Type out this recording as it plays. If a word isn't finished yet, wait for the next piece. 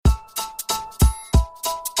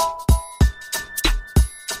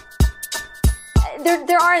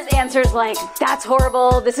there aren't answers like, that's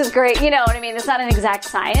horrible, this is great. You know what I mean? It's not an exact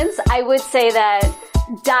science. I would say that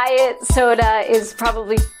diet soda is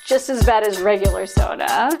probably just as bad as regular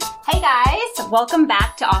soda. Hey guys, welcome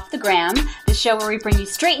back to Off the Gram, the show where we bring you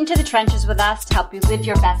straight into the trenches with us to help you live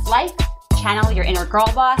your best life, channel your inner girl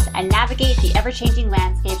boss, and navigate the ever-changing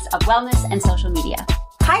landscapes of wellness and social media.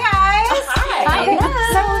 Hi guys! Hi.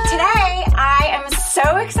 So today I am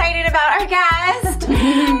so excited about our guest,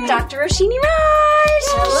 Dr. Roshini Raj.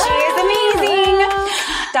 Hello. She is amazing.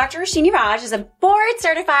 Dr. Roshini Raj is a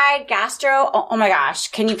board-certified oh my gosh,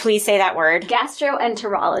 can you please say that word?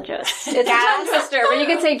 Gastroenterologist. It's a tongue twister, but you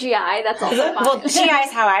can say GI, that's also fine. Well, GI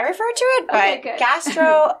is how I refer to it, but Okay, good.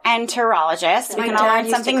 gastroenterologist. We can all learn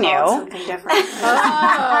something new. Something different.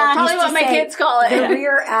 Probably what my kids call it. The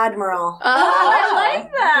Rear Admiral. Oh, I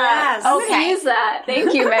like that. Yes. I'm going to use that.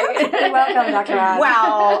 Thank you, Megan. You're welcome, Dr. Raj.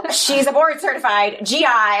 Well, she's a board-certified GI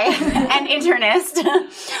and internist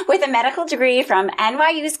with a medical degree from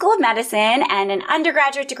NYU School of Medicine and an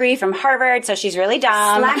undergraduate degree from Harvard, so she's really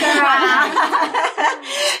dumb.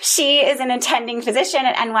 She is an attending physician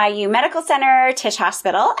at NYU Medical Center, Tisch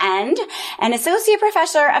Hospital, and an associate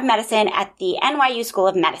professor of medicine at the NYU School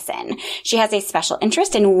of Medicine. She has a special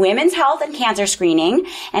interest in women's health and cancer screening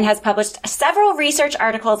and has published several research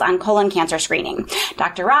articles on colon cancer screening.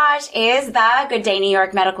 Dr. Raj is the Good Day New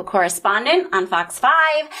York medical correspondent on Fox 5,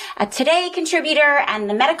 a Today contributor, and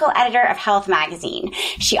the medical editor of Health Magazine.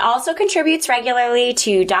 She also contributes regularly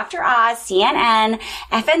to Dr. Oz, CNN,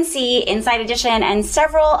 FNC, Inside Edition, and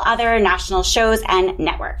several other national shows and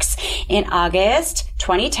networks. In August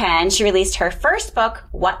 2010, she released her first book,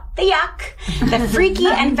 What the Yuck? The Freaky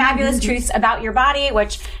and Fabulous Truths About Your Body,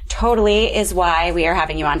 which totally is why we are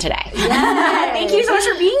having you on today. Thank you so much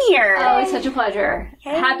for being here. Oh, it's such a pleasure.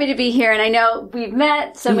 Happy to be here. And I know we've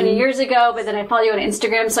met so many years ago, but then I follow you on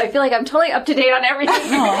Instagram, so I feel like I'm totally up to date on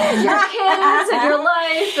everything. Your kids and your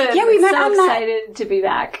life. And Yeah, we met so on that. excited to be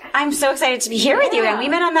back. I'm so excited to be here with you. And we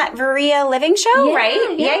met on that Varia Living show,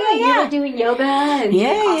 right? You were doing yoga and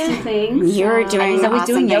awesome things. You were doing He's always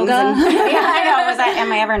awesome doing things. yoga. Yeah, I know.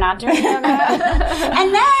 Am I ever not doing yoga?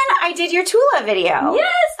 And then I did your Tula video.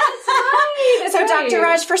 Yes, that's right. So, Dr.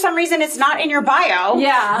 Raj, for some reason, it's not in your bio.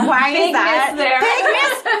 Yeah. Why is Big that? miss there. Big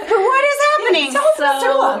miss. What is happening? Tell us about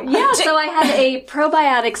Tula. So I have a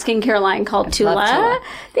probiotic skincare line called Tula.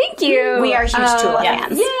 Thank you. We are huge Tula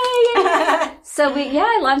fans. Yay. So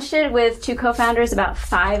I launched it with two co-founders about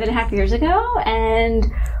 5.5 years ago, and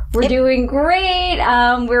we're doing great.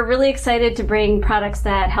 We're really excited to bring products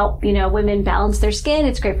that help, women balance their skin.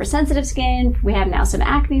 It's great for sensitive skin. We have now some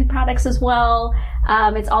acne products as well.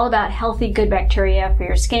 It's all about healthy, good bacteria for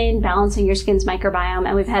your skin, balancing your skin's microbiome,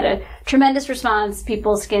 and we've had a tremendous response.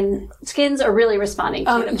 People's skins are really responding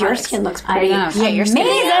to the your products. skin looks pretty. Yeah, your skin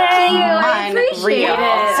is I appreciate unreal.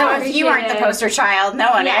 it. So I if you aren't the appreciate it. poster child, no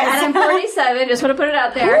one And is. I'm 47. Just want to put it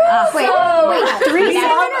out there. Wait, 37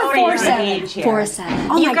 or 47? 47.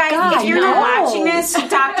 47. Oh You my guys, God, if you're no. not watching this,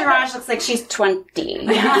 Dr. Raj looks like she's 20.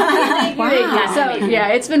 Wow. So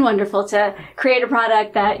it's been wonderful to create a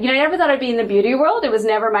product that, I never thought I'd be in the beauty world. It was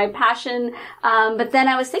never my passion. But then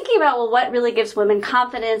I was thinking about, what really gives women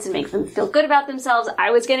confidence and makes them feel good about themselves?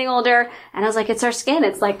 I was getting older, and I was like, it's our skin.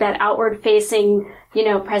 It's like that outward facing,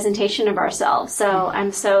 presentation of ourselves. So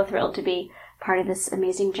I'm so thrilled to be part of this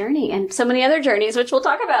amazing journey and so many other journeys, which we'll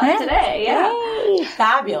talk about today. Yeah.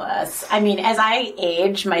 Fabulous. I mean, as I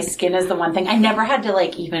age, my skin is the one thing. I never had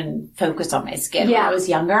to even focus on my skin when I was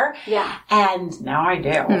younger. Yeah. And now I do.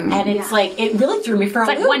 And it's it really threw me for a It's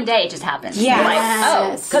like loop. one day it just happens.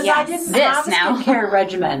 Yeah. Because I didn't have a skincare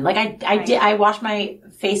regimen. I washed my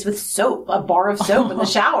face with soap, a bar of soap in the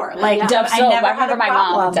shower. Dove soap. I never I had remember a my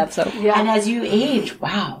mom problem. with Dove soap. Yeah. And as you age,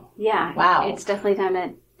 wow. Yeah. Wow. It's definitely time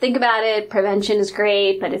to think about it. Prevention is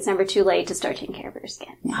great, but it's never too late to start taking care of your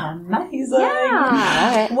skin. Amazing.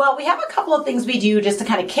 Yeah. Well, we have a couple of things we do just to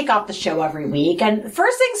kind of kick off the show every week. And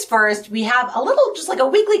first things first, we have a little, just a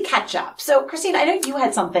weekly catch up. So, Christine, I know you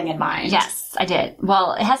had something in mind. Yes, I did.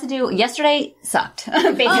 Well, it has to do, yesterday sucked,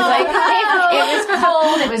 basically. It was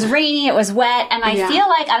cold, it was rainy, it was wet, and I feel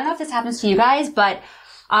like, I don't know if this happens to you guys, but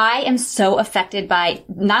I am so affected by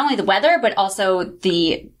not only the weather, but also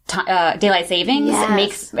the daylight savings.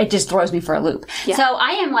 It just throws me for a loop. Yeah. So I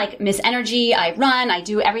am Miss Energy. I run, I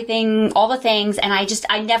do everything, all the things, and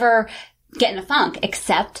I never get in a funk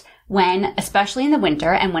except especially in the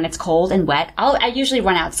winter and when it's cold and wet, I usually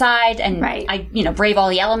run outside and I, brave all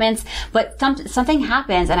the elements, but something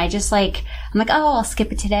happens and I just I'm like, oh, I'll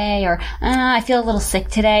skip it today, or I feel a little sick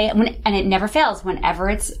today. And it never fails. Whenever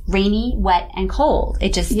it's rainy, wet, and cold,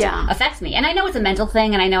 it just affects me. And I know it's a mental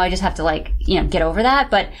thing and I know I just have to get over that.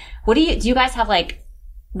 But do you guys have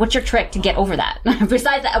what's your trick to get over that?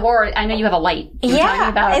 Besides that, or I know you have a light. This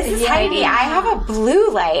is Heidi. I have a blue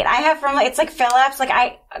light. I have it's Philips.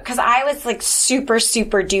 Because I was super,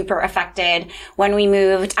 super duper affected when we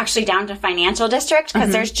moved actually down to Financial District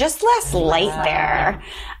because there's just less light there.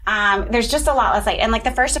 There's just a lot less light. And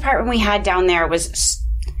the first apartment we had down there was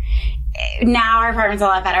now our apartment's a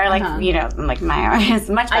lot better. Mine is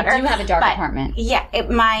much better. I do have a dark apartment. Yeah,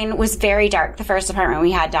 mine was very dark, the first apartment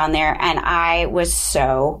we had down there, and I was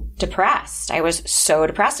so depressed. I was so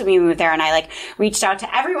depressed when we moved there, and I reached out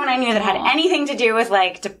to everyone I knew that had anything to do with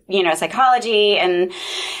psychology, and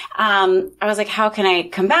I was like, how can I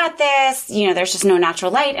combat this? There's just no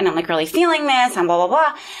natural light, and I'm really feeling this, and blah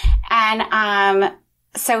blah blah, and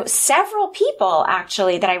so several people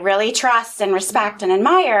actually that I really trust and respect and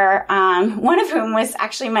admire, one of whom was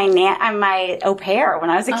actually my au pair when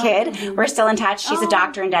I was a kid. We're still in touch. She's a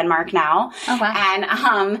doctor in Denmark now. Oh, wow.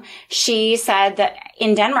 And she said that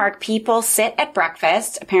in Denmark, people sit at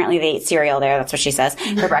breakfast. Apparently they eat cereal there. That's what she says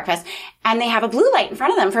for breakfast. And they have a blue light in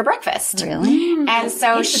front of them for breakfast. Really? And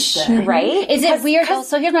so, right? Is it weird?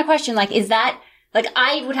 So here's my question. Is that...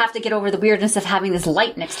 I would have to get over the weirdness of having this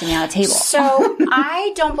light next to me on a table. So,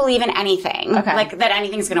 I don't believe in anything. Okay. That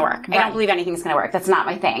anything's gonna work. Right. I don't believe anything's gonna work. That's not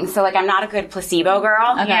my thing. So, I'm not a good placebo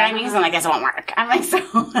girl. Okay. You know what I mean? So I'm this won't work. I'm so...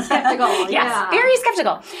 skeptical. Yes, very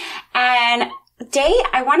skeptical. And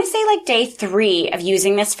I want to say day 3 of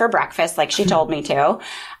using this for breakfast, she told me to,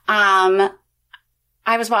 I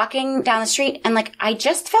was walking down the street and I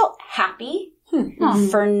just felt happy.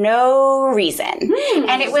 For no reason.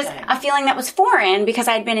 And it was a feeling that was foreign because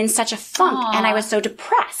I'd been in such a funk and I was so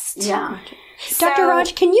depressed. Yeah. Dr.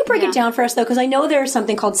 Raj, can you break it down for us though? Because I know there's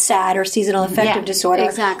something called SAD or seasonal affective disorder.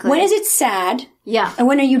 Exactly. When is it sad? Yeah. And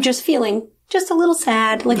when are you just feeling just a little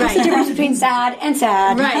sad? What's the difference between sad and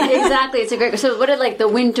sad? Right, exactly. It's a great, so what are the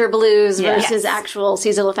winter blues versus actual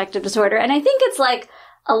seasonal affective disorder? And I think it's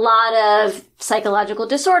a lot of psychological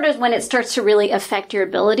disorders when it starts to really affect your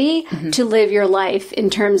ability to live your life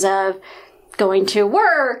in terms of going to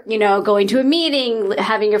work, going to a meeting,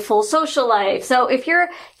 having your full social life. So if you're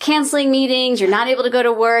canceling meetings, you're not able to go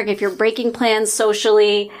to work, if you're breaking plans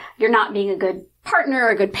socially, you're not being a good partner,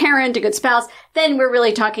 a good parent, a good spouse, then we're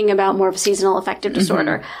really talking about more of a seasonal affective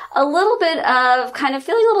disorder. A little bit of kind of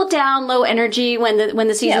feeling a little down, low energy when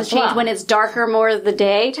the seasons change, when it's darker more of the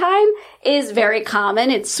daytime is very common.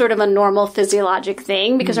 It's sort of a normal physiologic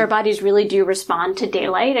thing because our bodies really do respond to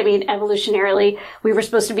daylight. I mean, evolutionarily, we were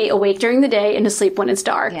supposed to be awake during the day and asleep when it's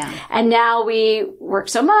dark. Yeah. And now we work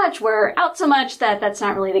so much, we're out so much that that's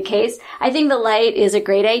not really the case. I think the light is a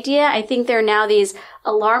great idea. I think there are now these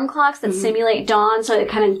alarm clocks that simulate dawn, so it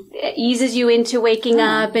kind of eases you into waking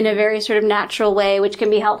up in a very sort of natural way, which can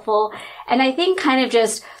be helpful. And I think kind of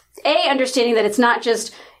just, understanding that it's not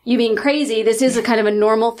just you being crazy, this is a kind of a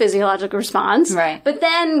normal physiological response. Right. But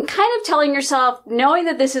then kind of telling yourself, knowing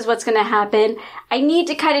that this is what's going to happen, I need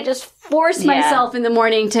to kind of just force myself in the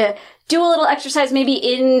morning to do a little exercise, maybe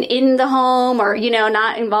in the home or,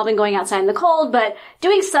 not involving going outside in the cold, but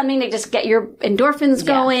doing something to just get your endorphins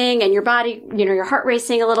going and your body, your heart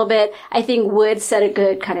racing a little bit, I think would set a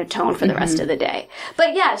good kind of tone for the rest of the day.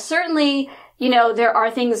 But yeah, certainly, there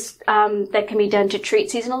are things that can be done to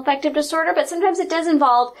treat seasonal affective disorder, but sometimes it does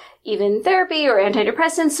involve even therapy or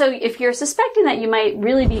antidepressants. So if you're suspecting that you might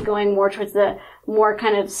really be going more towards the more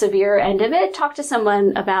kind of severe end of it, talk to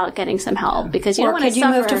someone about getting some help because you don't want to suffer.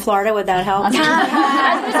 Could you move to Florida without help? I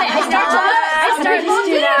started to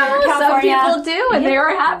do that. Some people do, and they are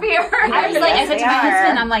happier. I said to my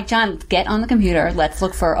husband, I'm like, John, get on the computer. Let's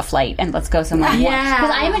look for a flight and let's go somewhere. Because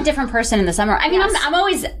I am a different person in the summer. I mean, I'm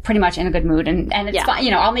always pretty much in a good mood, and it's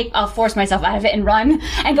fine. I'll force myself out of it and run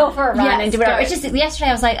and go for a run and do whatever. It's just yesterday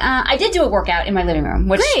I was like, I did do a workout in my living room,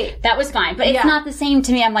 which that was fine, but it's not the same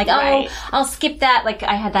to me. I'm like, I'll skip that.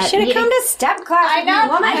 I had that. Should have come to step class. I know.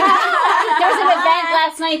 There was an event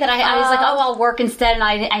last night that I was like, I'll work instead, and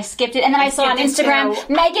I skipped it. And then I saw on Instagram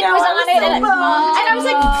Megan was on it, and I was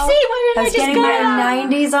like, see, why did I just go? I was getting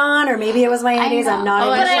my 90s on, or maybe it was my 80s. I'm not.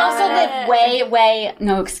 But I also live way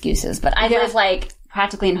no excuses. But I live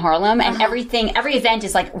practically in Harlem, and every event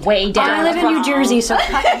is way down. I live in New Jersey, so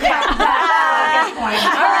cut that. All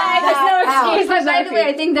right, there's no excuse, but by the way,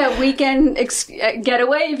 I think that weekend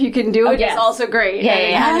getaway, if you can do it, is also great.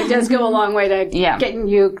 And it does go a long way to getting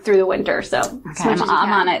you through the winter. So I'm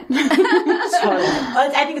on it. Totally.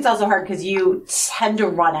 I think it's also hard because you tend to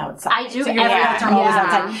run outside. I do. So your thoughts are always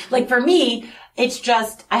outside. Like for me, it's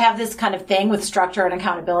just, I have this kind of thing with structure and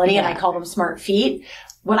accountability, and I call them smart feet.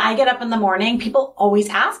 When I get up in the morning, people always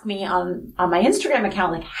ask me on my Instagram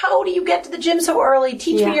account, like, how do you get to the gym so early?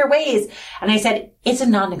 Teach me your ways. And I said, it's a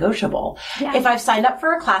non-negotiable. Yeah. If I've signed up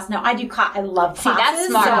for a class, now I love classes. See, that's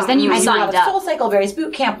smart, because then you signed up. Soul Cycle, Various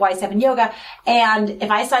Boot Camp, Y7 Yoga. And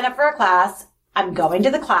if I sign up for a class, I'm going to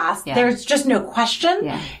the class. Yeah. There's just no question.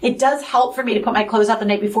 Yeah. It does help for me to put my clothes out the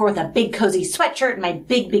night before with a big cozy sweatshirt and my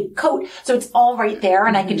big coat. So it's all right there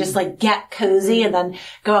and I can just like get cozy and then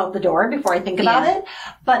go out the door before I think about it.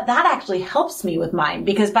 But that actually helps me with mine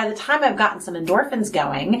because by the time I've gotten some endorphins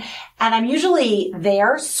going and I'm usually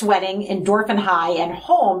there sweating endorphin high and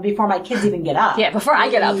home before my kids even get up. Yeah, before I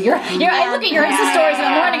get up. I look at your Insta stories in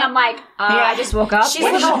the morning. I'm like, I just woke up. She's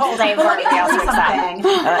living a whole day before everything else wakes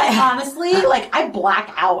up. Honestly, like I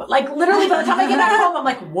black out. Like literally by the time I get back home, I'm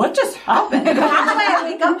like, what just happened? How did I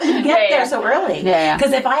wake up and get there so early?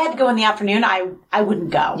 Because if I had to go in the afternoon, I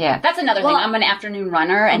wouldn't go. Yeah, that's another thing. I'm an afternoon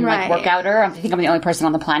runner and like workouter. I think I'm the only person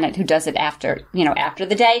on the planet who does it after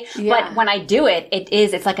the day. Yeah. But when I do it,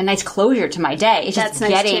 it's like a nice closure to my day. It's just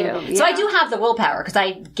getting. Nice too. So I do have the willpower because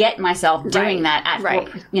I get myself doing that at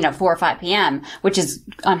 4 or 5 p.m., which is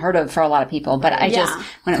unheard of for a lot of people. But I just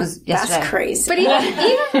when it was yesterday, that's crazy. But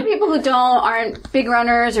even for people who aren't big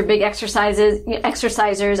runners or big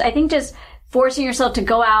exercisers, I think just forcing yourself to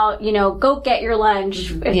go out, go get your lunch,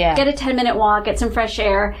 get a 10-minute walk, get some fresh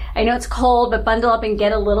air. I know it's cold, but bundle up and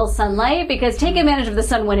get a little sunlight because take advantage of the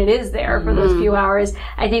sun when it is there for those few hours.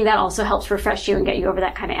 I think that also helps refresh you and get you over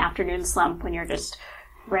that kind of afternoon slump when you're just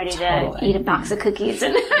ready to eat a box of cookies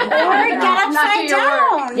and or get upside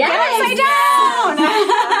down. Get upside down.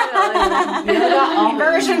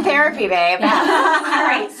 Inversion therapy, babe. All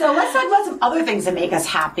right, so let's talk about some other things that make us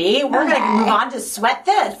happy. We're going to move on to Sweat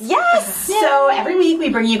This. Yes. So every week we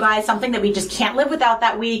bring you guys something that we just can't live without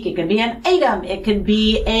that week. It could be an item. It could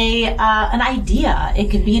be an idea. It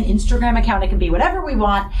could be an Instagram account. It can be whatever we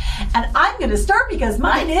want. And I'm going to start because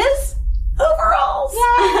mine is overalls.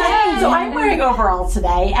 Yay! So I'm wearing overalls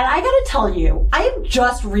today, and I gotta tell you, I have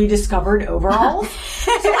just rediscovered overalls.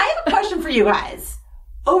 So I have a question for you guys.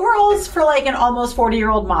 Overalls for like an almost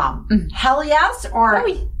 40-year-old mom. Hell yes or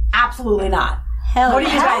absolutely not? What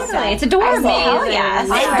do you guys say? It's adorable. Hell yes.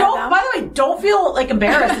 By the way, don't feel like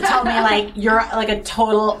embarrassed to tell me like you're like a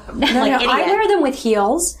total idiot. I wear them with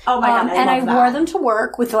heels. Oh my God, I wore them to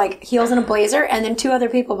work with like heels and a blazer, and then 2 other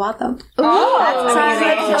people bought them.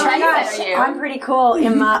 I'm pretty cool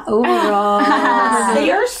in my overalls.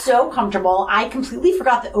 They are so comfortable. I completely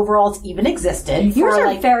forgot that overalls even existed. Yours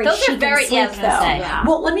are very chic and sleek, though. Yeah.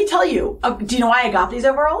 Well, let me tell you. Do you know why I got these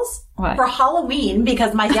overalls? What? For Halloween,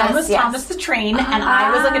 because my son was Thomas the Train, and I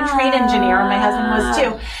was like a train engineer, and my husband was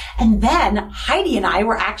too. And then Heidi and I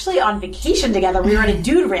were actually on vacation together. We were at a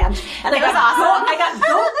dude ranch, and I got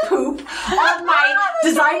goat poop on my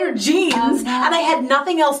designer jeans, and I had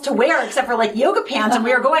nothing else to wear except for like yoga pants, and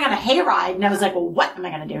we were going on a hayride, and I was like, well, what am I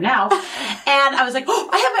going to do now? And I was like, oh,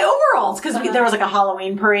 I have my overalls, because there was like a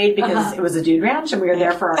Halloween parade, because it was a dude ranch, and we were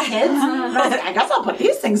there for our kids. And I was like, I guess I'll put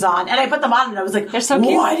these things on. And I put them on, and I was like, they're so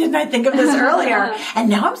cute. Why didn't I think of this earlier? And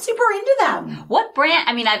now I'm super into them. What brand?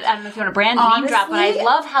 I mean, I don't know if you want a brand name drop, but I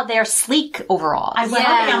love how they're sleek overalls. I went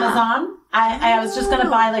on Amazon. I was just going to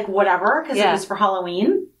buy like whatever because it was for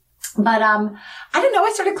Halloween. But I don't know.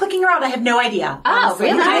 I started clicking around. I have no idea. Oh,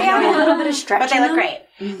 really? I have a little bit of stretch. But they look great.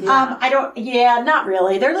 Mm-hmm. Not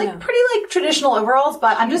really. They're like pretty like traditional overalls,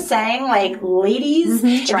 but I'm just saying like ladies,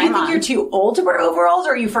 if you think you're too old to wear overalls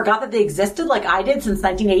or you forgot that they existed like I did since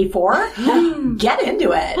 1984, get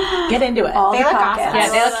into it. Get into it. They look awesome. Yeah,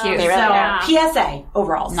 they look cute. They really PSA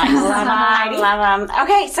overalls. Nice. Love them.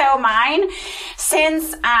 Okay, so mine,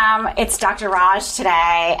 since it's Dr. Raj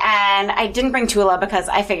today, and I didn't bring Tula because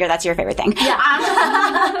I figure that's your favorite thing. Yeah.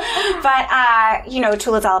 But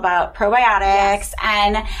Tula's all about probiotics,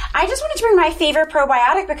 and I just wanted to bring my favorite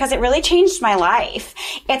probiotic because it really changed my life.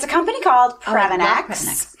 It's a company called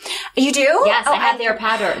Previnex. You do? Yes, I have their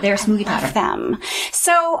powder, their smoothie powder. I love them.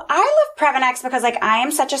 So I love Previnex because I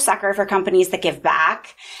am such a sucker for companies that give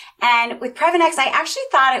back. And with Previnex, I actually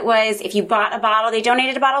thought it was if you bought a bottle, they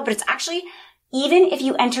donated a bottle, but it's actually even if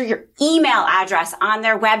you enter your email address on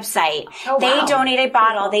their website, they donate a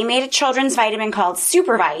bottle. They made a children's vitamin called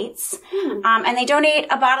SuperVites, and they donate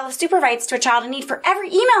a bottle of SuperVites to a child in need for every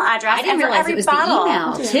email address. I didn't and for realize every it was bottle. the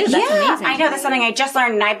email too. That's amazing. I know, that's something I just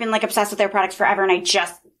learned, and I've been obsessed with their products forever, and I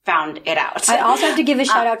just found it out. I also have to give a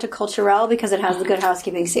shout out to Culturelle because it has the Good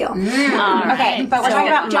Housekeeping seal. Okay, but we're talking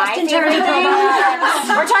about my favorite thing.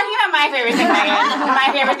 We're talking about my favorite thing, Megan. My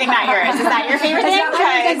favorite thing, not yours. Is that your favorite thing? It's not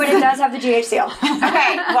my favorite thing, but it does have the GH seal.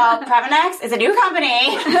 Okay, well, Previnex is a new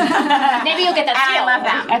company. Maybe you'll get that seal. I love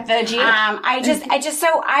them. At the GH.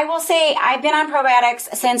 So I will say I've been on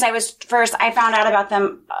probiotics since I was first. I found out about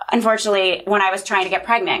them, unfortunately, when I was trying to get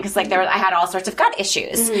pregnant because I had all sorts of gut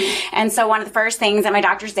issues. And so one of the first things that my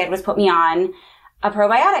doctors did was put me on a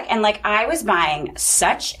probiotic. And I was buying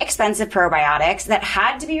such expensive probiotics that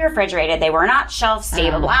had to be refrigerated. They were not shelf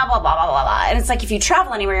stable, blah, blah, blah, blah, blah, blah. And it's if you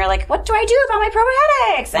travel anywhere, you're like, what do I do about my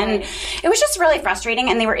probiotics? And it was just really frustrating.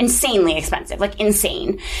 And they were insanely expensive,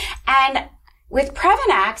 insane. And with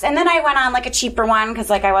Previnex, and then I went on a cheaper one because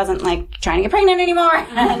I wasn't trying to get pregnant anymore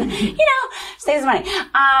and save some money.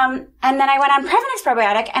 And then I went on Previnex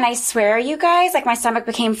probiotic and I swear you guys, my stomach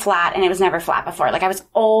became flat and it was never flat before. I was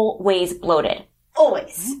always bloated.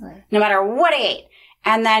 Always. No matter what I ate.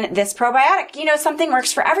 And then this probiotic, something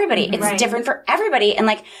works for everybody. It's different for everybody. And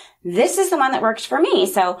this is the one that works for me.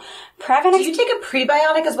 So Previnex. Do you take a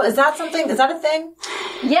prebiotic as well? Is that a thing?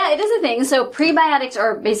 Yeah, it is a thing. So prebiotics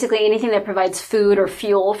are basically anything that provides food or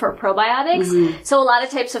fuel for probiotics. So a lot of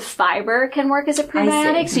types of fiber can work as a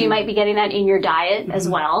prebiotic. So you might be getting that in your diet as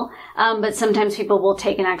well. But sometimes people will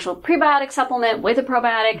take an actual prebiotic supplement with a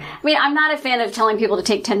probiotic. I mean, I'm not a fan of telling people to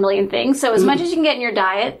take 10 million things. So as much as you can get in your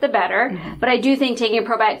diet, the better. But I do think taking a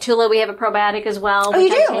probiotic, Tula, we have a probiotic as well. You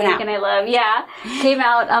do? I take and I love. Yeah. Came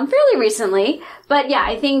out fairly recently. But yeah,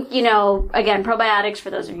 I think, again, probiotics, for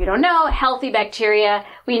those of you who don't know, healthy bacteria,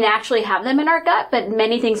 we naturally have them in our gut, but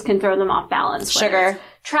many things can throw them off balance. Sugar.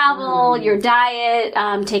 Travel, your diet,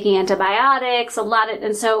 taking antibiotics,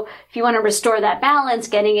 and so if you want to restore that balance,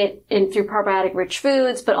 getting it in through probiotic-rich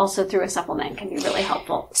foods, but also through a supplement can be really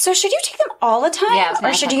helpful. So should you take them all the time? Yeah,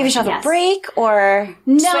 or should you give yourself a break or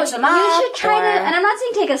switch them up? You should try to, and I'm not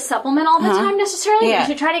saying take a supplement all the time necessarily, but you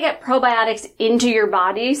should try to get probiotics into your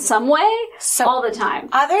body some way all the time.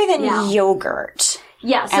 Other than yogurt.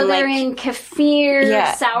 Yeah, so they're in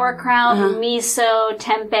kefir, sauerkraut, miso,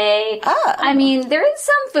 tempeh. Oh. I mean, they're in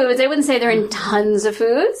some foods. I wouldn't say they're in tons of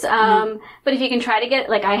foods. But if you can try to get,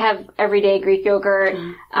 I have everyday Greek yogurt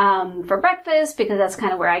for breakfast because that's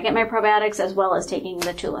kind of where I get my probiotics as well as taking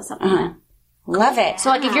the Tula supplement. Love it.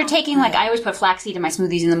 So if you're taking, I always put flaxseed in my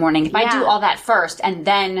smoothies in the morning. If I do all that first and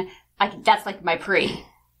then, that's my pre.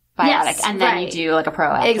 Biotic, and then you do a pro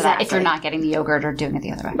after that if you're not getting the yogurt or doing it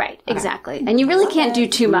the other way. Right, exactly. And you really can't do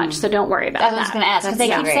too much, so don't worry about that. I was going to ask, because they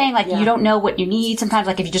keep saying, you don't know what you need. Sometimes,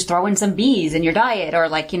 if you just throw in some B's in your diet or,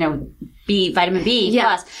 vitamin B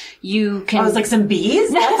plus, you can... I was some B's?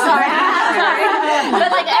 Sorry.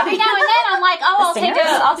 But, every now and then, I'm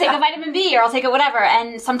I'll take a vitamin B or I'll take a whatever.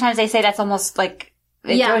 And sometimes they say that's almost,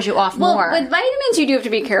 it throws you off more. With vitamins, you do have to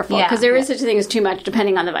be careful because there is such a thing as too much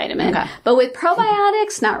depending on the vitamin. Okay. But with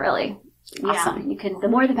probiotics, not really. Awesome. You can, the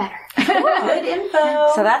more the better. Good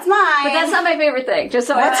info. So that's mine. But that's not my favorite thing. Just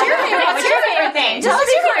so What's your favorite thing? Just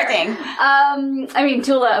what's your favorite thing? I mean,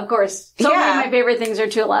 Tula, of course. So many of my favorite things are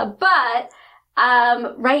Tula. But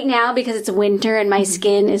right now, because it's winter and my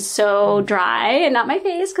skin is so dry, and not my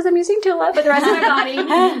face because I'm using Tula, but the rest of my body,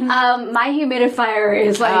 my humidifier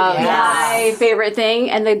is my favorite thing.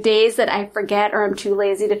 And the days that I forget or I'm too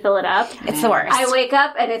lazy to fill it up, it's the worst. I wake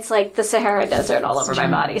up and it's like the Sahara Desert all over my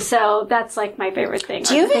body. So that's my favorite thing.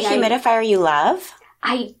 Do you have a humidifier you love?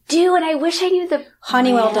 I do, and I wish I knew the...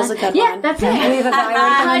 Honeywell does a good one. Yeah, that's it. We have a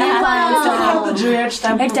Honeywell.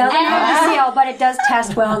 It doesn't have the seal, but it does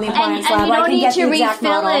test well in the appliance lab. And you don't need to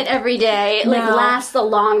refill it every day. It lasts a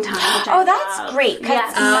long time. Oh, that's great.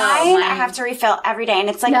 Because mine, I have to refill every day. And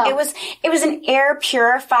it's it was an air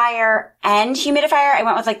purifier and humidifier. I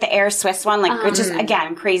went with the Air Swiss one, which is,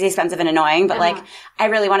 again, crazy expensive and annoying. But I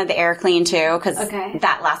really wanted the air clean too, because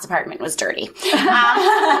that last apartment was dirty.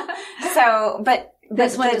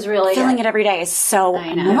 This one is really filling it every day is so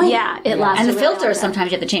annoying. Yeah, it lasts. And the filters sometimes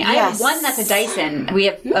you have to change. I have one that's a Dyson. We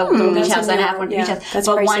have a little beach house, and I have one beach house.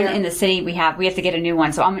 But one in the city we have to get a new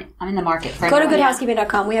one. So I'm in the market for. Go to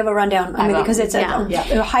goodhousekeeping.com. We have a rundown because it's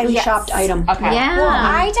a highly shopped item. Okay. Yeah. Well,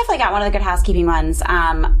 I definitely got one of the Good Housekeeping ones,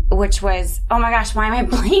 which was, oh my gosh, why am I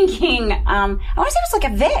blanking? I want to say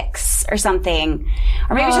it was a Vicks or something,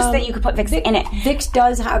 or maybe it's just that you could put Vicks in it. Vicks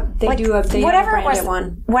does have. They do have. They have a branded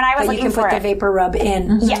one. When I was looking you can for put the vapor rub in.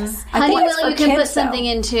 Yes. Honeywell you can put something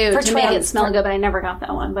into to make it smell good. good, but I never got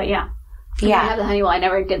that one. But yeah. I have the Honeywell. I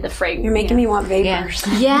never get the fragrance. You're making me want vapors.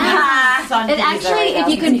 Yeah. And actually, if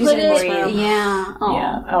you can put it,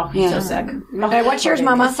 he's so sick. Okay, what's yours,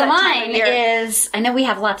 Mama? So mine is, I know we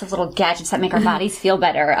have lots of little gadgets that make our bodies feel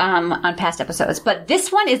better on past episodes, but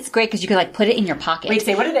this one is great because you can put it in your pocket. Wait,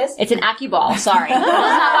 say what it is. It's an AccuBall. Sorry. I was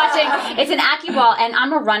not watching. It's an AccuBall, and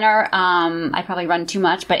I'm a runner. I probably run too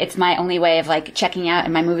much, but it's my only way of checking out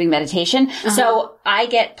in my moving meditation. So I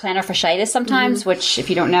get plantar fasciitis sometimes, which if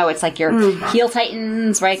you don't know, it's like your heel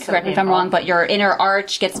tightens, right? Correct me if I'm wrong, but your inner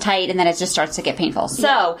arch gets tight and then it just starts to get painful.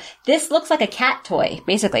 So this looks like a cat toy,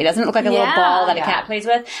 basically. It doesn't look like a little ball that a cat plays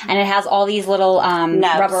with. And it has all these little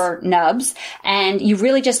rubber nubs. And you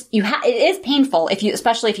really just, it is painful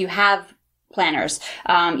especially if you have planners.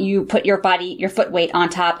 You put your foot weight on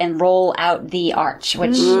top and roll out the arch,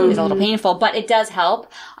 which is a little painful, but it does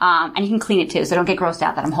help. And you can clean it too, so don't get grossed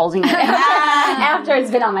out that I'm holding it after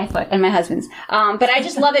it's been on my foot and my husband's. But I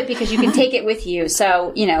just love it because you can take it with you.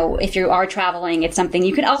 So, if you are traveling, it's something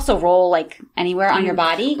you can also roll anywhere on your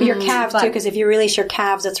body. Your calves too, because if you release your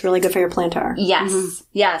calves, that's really good for your plantar. Yes.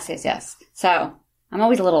 Yes. So, I'm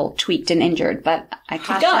always a little tweaked and injured, but I keep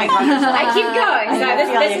going. I keep going.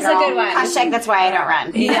 So this is a good one. Hashtag that's why I don't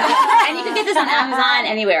run. Yeah. And you can get this on Amazon,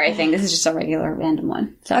 anywhere, I think. This is just a regular random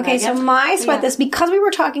one. So, so my sweat this, because we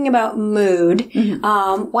were talking about mood,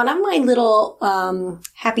 one of my little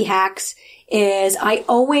happy hacks is I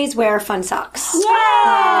always wear fun socks.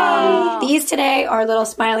 Yay! These today are little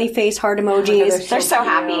smiley face heart emojis. They're so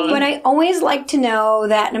happy. But I always like to know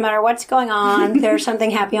that no matter what's going on, there's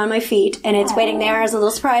something happy on my feet, and it's waiting there as a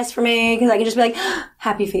little surprise for me, because I can just be like,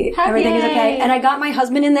 happy feet. Everything is okay. And I got my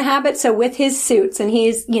husband in the habit, so with his suits, and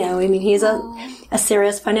he's, he's a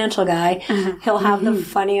serious financial guy, he'll have the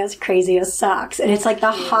funniest, craziest socks. And it's like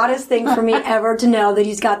the hottest thing for me ever to know that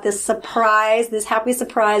he's got this happy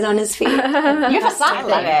surprise on his feet. You have a sock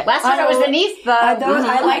thing. Last time it was beneath the...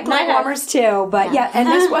 I like leg warmers too, but and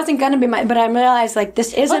this wasn't going to be but I realized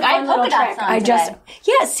this is a fun little trick.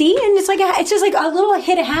 See, and it's just like a little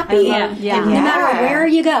hit of happy. No matter where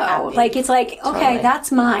you go. It's like, okay,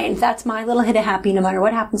 that's mine. That's my little hit of happy no matter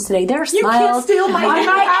what happens today. There are smiles. You can't steal my hit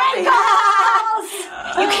of happy.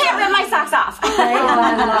 You can't rip my socks off.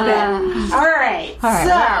 All right.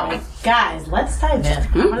 So, guys, let's dive in.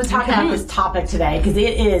 I'm going to talk about this topic today because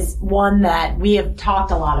it is one that we have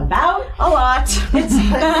talked a lot about. A lot. There's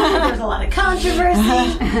a lot of controversy.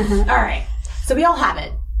 All right. So we all have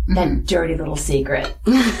it. That dirty little secret.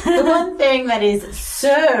 The one thing that is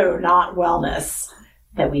so not wellness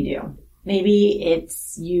that we do. Maybe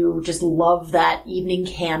it's you just love that evening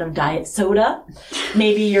can of diet soda.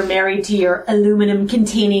 Maybe you're married to your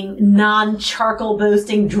aluminum-containing, non-charcoal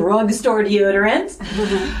boasting drugstore deodorant.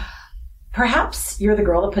 Perhaps you're the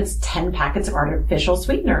girl that puts 10 packets of artificial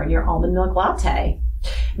sweetener in your almond milk latte.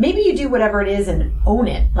 Maybe you do whatever it is and own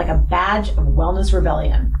it like a badge of wellness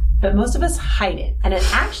rebellion. But most of us hide it, and it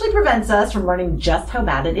actually prevents us from learning just how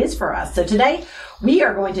bad it is for us. So today, we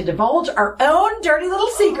are going to divulge our own dirty little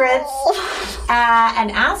secrets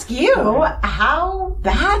and ask you, how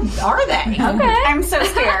bad are they? Okay. I'm so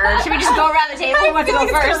scared. Should we just go around the table? Who wants to go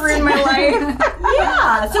first? Ruin my life.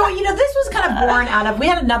 Yeah. So, this was kind of born out of, we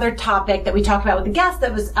had another topic that we talked about with the guest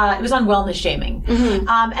that was, it was on wellness shaming.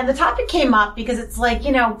 And the topic came up because it's like,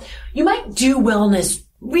 you might do wellness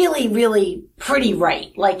really, really pretty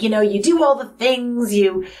right. You do all the things,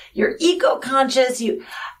 you're eco-conscious,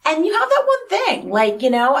 and you have that one thing,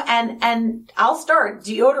 and I'll start.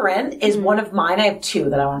 Deodorant is one of mine. I have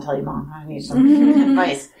two that I want to tell you, Mom. I need some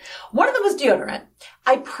advice. One of them was deodorant.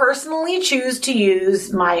 I personally choose to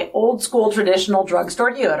use my old school traditional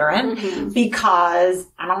drugstore deodorant because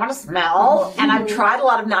I don't want to smell, and I've tried a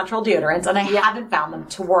lot of natural deodorants, and I haven't found them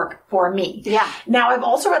to work for me. Yeah. Now, I've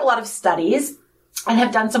also read a lot of studies and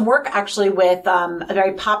have done some work actually with a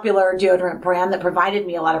very popular deodorant brand that provided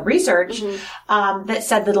me a lot of research that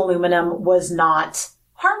said that aluminum was not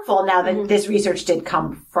harmful. Now that this research did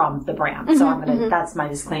come from the brand. So that's my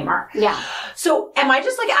disclaimer. Yeah. So am I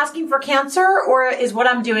just asking for cancer, or is what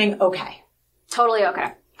I'm doing okay? Totally okay.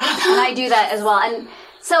 And I do that as well. And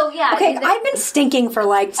so, okay, I've been stinking for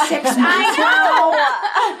 6 months.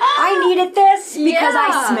 I needed this because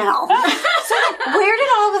I smell. So where did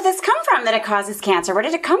all of this come from that it causes cancer? Where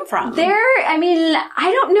did it come from?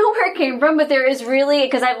 I don't know where it came from, but there is really,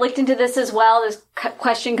 because I've looked into this as well, this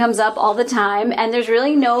question comes up all the time, and there's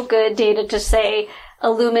really no good data to say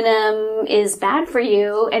aluminum is bad for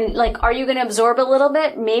you. And like, are you going to absorb a little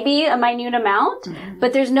bit? Maybe a minute amount,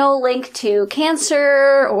 but there's no link to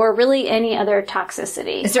cancer or really any other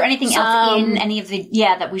toxicity. Is there anything else in any of the,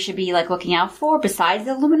 that we should be like looking out for besides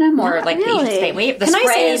the aluminum or like really. that you should stay away? The Can spray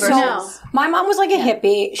I say this? versus... So, my mom was like a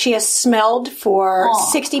hippie. She has smelled for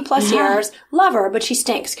 60 plus years. Love her, but she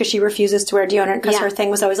stinks because she refuses to wear deodorant because her thing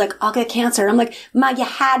was always like, I'll get cancer. I'm like, Ma, you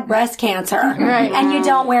had breast cancer. And you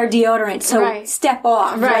don't wear deodorant. So step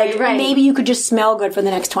off. Right. Maybe you could just smell good for the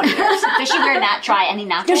next 20 years. Does she wear try any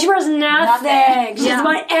natural? Because she wears nothing. She doesn't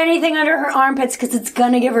want anything under her armpits because it's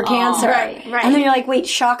going to give her cancer. Right. And then you're like, wait,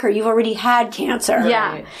 shocker, you've already had cancer.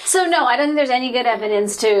 Yeah. So no, I don't think there's any good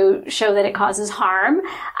evidence to show that it causes harm.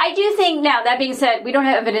 I do think now, that being said, we don't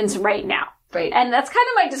have evidence right now. Right. And that's kind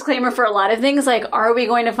of my disclaimer for a lot of things. Like, are we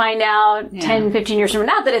going to find out 10, 15 years from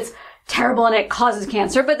now that it's terrible and it causes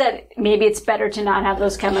cancer, but that maybe it's better to not have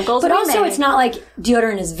those chemicals? But also, it's not like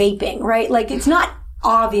deodorant is vaping, right? Like, it's not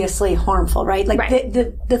obviously harmful, right? Like,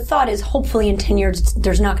 the thought is hopefully in 10 years,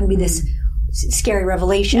 there's not going to be this scary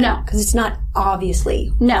revelation. No. Because it's not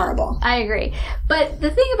obviously horrible. I agree. But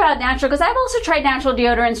the thing about natural, because I've also tried natural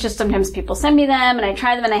deodorants, just sometimes people send me them and I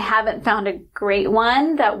try them and I haven't found a great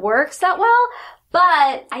one that works that well.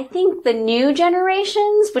 But I think the new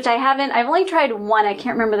generations, which I've only tried one, I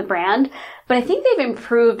can't remember the brand, but I think they've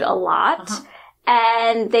improved a lot.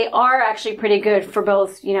 And they are actually pretty good for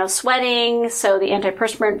both, sweating, so the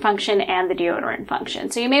antiperspirant function and the deodorant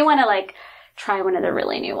function. So you may want to try one of the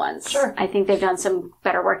really new ones. Sure. I think they've done some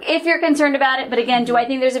better work if you're concerned about it. But again, do I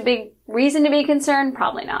think there's a big reason to be concerned?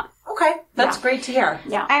 Probably not. Okay. That's great to hear.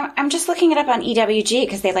 Yeah. I'm just looking it up on EWG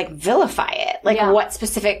because they vilify it. What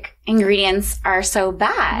specific ingredients are so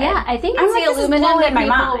bad? Yeah, I think it's the aluminum that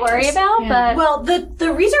people worry about. But well,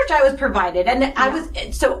 the research I was provided, and I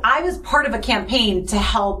was part of a campaign to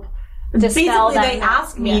help. Basically, they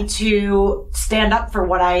asked me to stand up for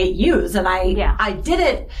what I use, and I did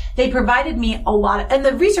it. They provided me a lot, and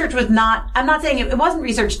the research was not, I'm not saying it wasn't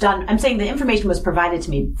research done. I'm saying the information was provided to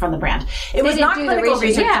me from the brand. It was not clinical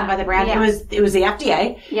research done by the brand. Yeah. It was the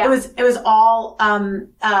FDA. Yeah. It was all,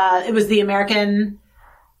 it was the American,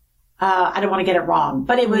 I don't want to get it wrong,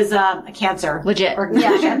 but it was a cancer legit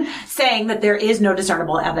organization saying that there is no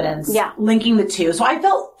discernible evidence linking the two. So I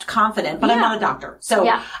felt confident, but I'm not a doctor. So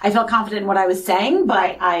I felt confident in what I was saying,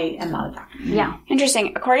 but I am not a doctor. Yeah.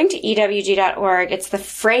 Interesting. According to EWG.org, it's the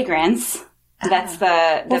fragrance. That's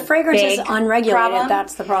the fragrance is unregulated. Problem.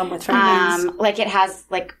 That's the problem with fragrance. It has,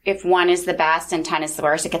 if 1 is the best and 10 is the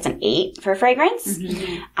worst, it gets an 8 for fragrance.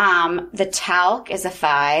 The talc is a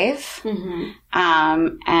 5.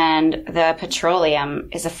 And the petroleum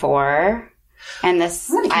is a 4. And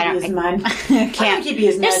this, I don't keep mine. Can't keep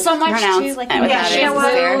using There's so much too.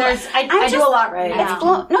 I do a lot right.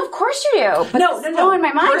 No, of course you do. But no. It's blowing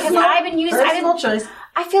my mind because I've been using. Personal choice.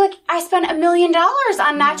 I feel like I spent $1 million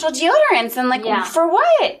on natural deodorants and for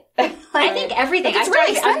what? I think everything. It's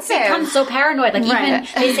really expensive. I've become so paranoid. Even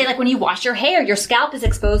they say when you wash your hair, your scalp is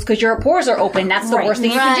exposed because your pores are open. That's the worst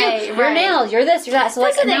thing you can do. Your nails, you're this, you're that. So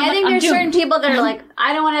that's the thing. I think there's certain people that are like,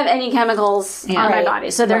 I don't want to have any chemicals on my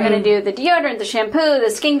body. So they're going to do the deodorant, the shampoo,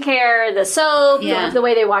 the skincare, the soap, the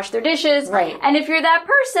way they wash their dishes. Right. And if you're that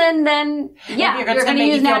person, then you're going to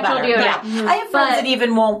use natural deodorant. Yeah. I have friends that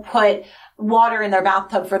even won't put water in their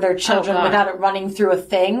bathtub for their children without it running through a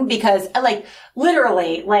thing because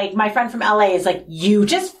literally my friend from LA is like, you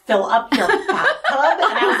just fill up your bathtub?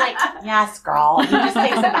 And I was like, yes, girl. He just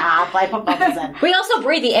takes a bath. I put bubbles in. We also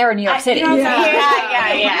breathe the air in New York City.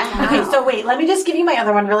 Yeah. Okay, so wait, let me just give you my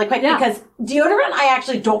other one really quick because deodorant I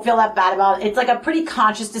actually don't feel that bad about. It's a pretty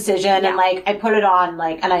conscious decision and I put it on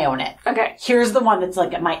and I own it. Okay. Here's the one that's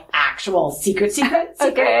my actual secret.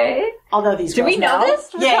 Okay. Although these do we know this?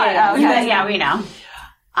 Yeah, we know.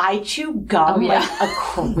 I chew gum like a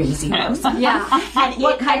crazy person. And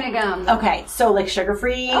what kind of gum? Okay, so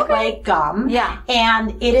sugar-free gum. Yeah.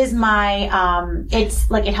 And it is my it's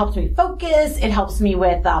it helps me focus, it helps me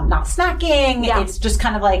with not snacking. Yeah. It's just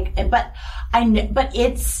kind of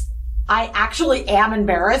I actually am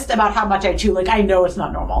embarrassed about how much I chew. I know it's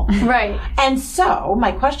not normal. Right. And so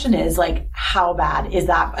my question is how bad is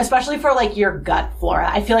that? Especially for your gut flora.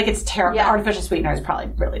 I feel like it's terrible. Yeah. Artificial sweetener is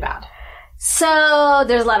probably really bad. So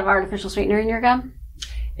there's a lot of artificial sweetener in your gum?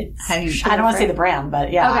 I don't want to say the brand, but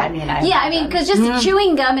because just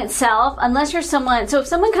chewing gum itself, unless you're someone, so if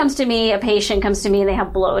someone comes to me, a patient comes to me and they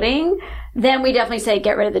have bloating, then we definitely say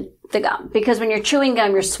get rid of the gum. Because when you're chewing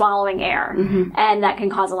gum, you're swallowing air, and that can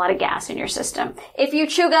cause a lot of gas in your system. If you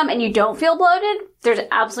chew gum and you don't feel bloated, there's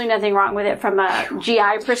absolutely nothing wrong with it from a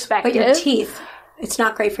GI perspective. But your teeth. it's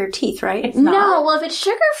not great for your teeth, right? No, well, if it's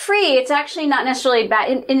sugar-free, it's actually not necessarily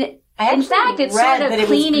bad. In fact, it's sort of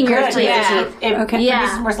cleaning your teeth. It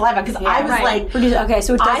produces more saliva because I was like, okay,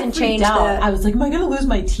 so it doesn't change I was like, am I going to lose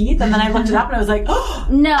my teeth? And then I looked it up and I was like, oh,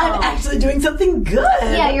 no, I'm actually doing something good.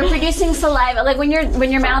 Yeah, you're producing saliva. Like when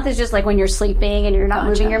your mouth is just like when you're sleeping and you're not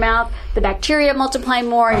moving your mouth, the bacteria multiply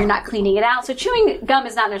more and you're not cleaning it out. So chewing gum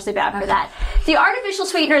is not necessarily bad for that. The artificial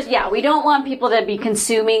sweeteners, we don't want people to be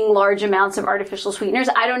consuming large amounts of artificial sweeteners.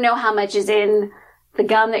 I don't know how much is in the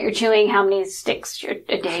gum that you're chewing, how many sticks a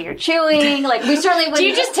day you're chewing. Like, we certainly wouldn't. Do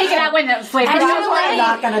you just take it out when the flavor is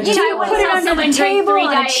not going to do you put it under the table,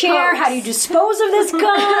 on a chair? How do you dispose of this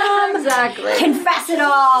gum? Exactly. Confess it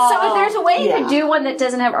all. So if there's a way to do one that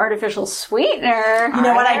doesn't have artificial sweetener. You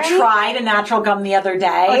know what? I tried a natural gum the other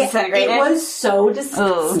day. Disintegrated? It was so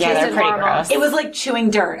disgusting. Yeah, they're pretty gross. It was like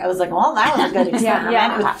chewing dirt. I was like, well, that was a good experiment.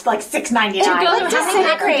 It was like $6.99. It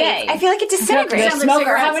disintegrates. I feel like it disintegrates.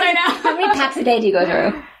 Smoker, how many packs a day do you go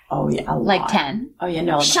through? Oh yeah, like 10. Oh yeah,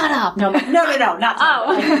 no. Shut up. No, not 10.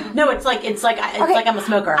 Like, no, it's like I'm a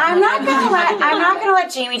smoker. I'm not gonna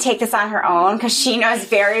let Jamie take this on her own because she knows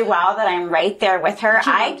very well that I'm right there with her.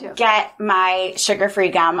 I get my sugar-free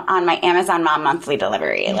gum on my Amazon Mom monthly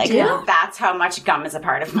delivery. That's how much gum is a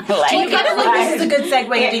part of my life. This is a good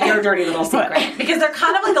segue into your dirty little secret because they're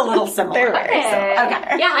kind of like a little similar. Okay.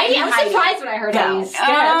 Yeah, I was surprised when I heard these.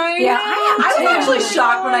 I was actually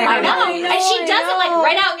shocked when I heard that. And she does it like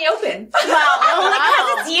right out in the open. Well, only because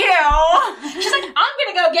it's you. She's like, I'm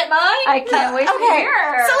gonna go get mine. I can't wait to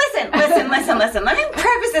hear. So listen. Let me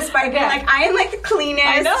preface this by being like, I am like the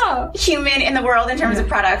cleanest human in the world in terms of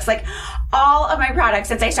products. Like, all of my products,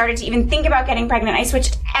 since I started to even think about getting pregnant, I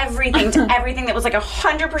switched everything to everything that was like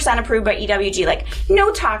 100% approved by EWG. Like,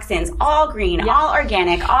 no toxins, all green, all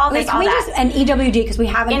organic, all this, all that. And EWG, because we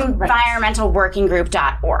haven't...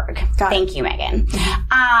 Environmentalworkinggroup.org. Thank you, Megan.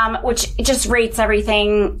 Which just rates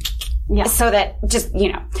everything so that just,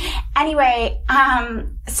 Anyway,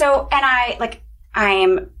 so, and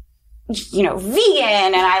I'm,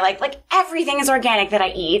 vegan, and I like everything is organic that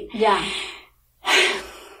I eat. Yeah.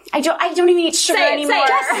 I don't even eat sugar anymore.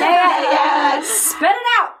 Just say it. Yeah. Spit it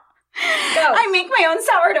out. Go. I make my own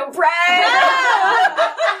sourdough bread.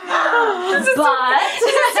 This is so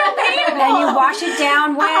painful. And you wash it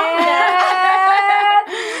down with...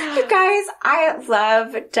 You guys, I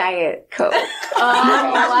love Diet Coke. She even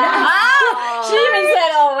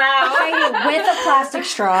said, oh, wow. With a plastic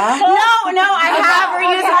straw. No, I have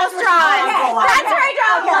reusable straws. That's where I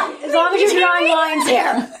draw the line. As long as you're drawing lines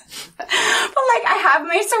here. But I have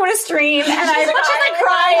my Soda Stream, and she's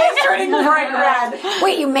crying, turning bright red.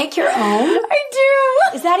 Wait, you make your own? I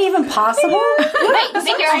do. Is that even possible? Wait,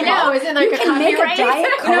 make your own? No, is it like you can make a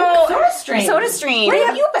Diet Coke? No, Soda Stream. Where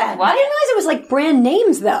have you been? What? I didn't realize it was like brand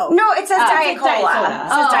names, though. No, it says Diet Cola. It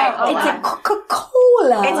says Diet Cola. It's a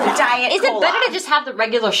Coca-Cola. It's a Diet Cola. Is it better to just have the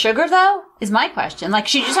regular sugar, though? Is my question. Like,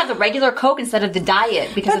 should you just have the regular Coke instead of the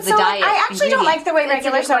diet because of the diet? I actually don't like the way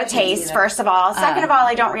regular soda tastes, first of all. Second of all,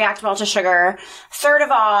 I don't react well to sugar. Third of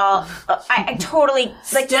all, I totally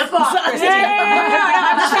step off.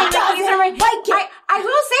 I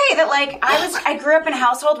will say that I grew up in a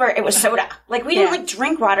household where it was soda. Like, we didn't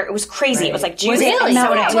drink water. It was crazy. It was like juice and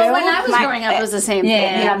soda. Well, when I was growing up, it was the same thing.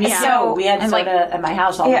 Yeah, me too. We had soda at my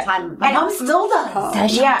house all the time. My mom still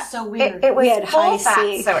does. Yeah, so weird. It was full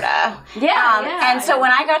fat soda. And so when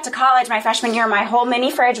I got to college my freshman year, my whole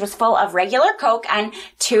mini fridge was full of regular Coke, and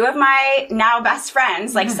two of my now best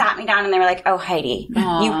friends sat me down and they were like, oh, Heidi,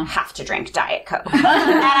 you have to drink Diet Coke. And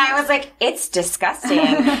I was like, it's disgusting.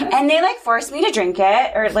 And they forced me to drink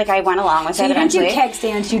it, or I went along with it eventually. You didn't do keg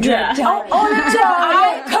stands, you drank Diet Coke.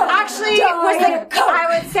 I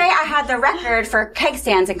would say I had the record for keg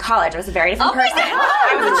stands in college. I was a very different person.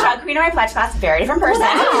 I was a chug queen in my pledge class, very different person.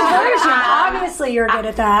 Obviously you're good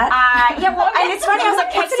at that. And it's funny, I was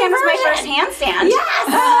like, keg stand was my first handstand.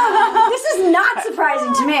 Yes! This is not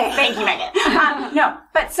surprising to me. Thank you, Megan. No,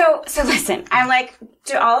 but so listen, I'm like,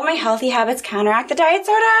 do all of my healthy habits counteract the diet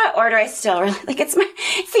soda, or do I still really, it's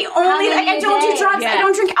the only, I don't do drugs, I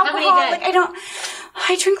don't drink alcohol,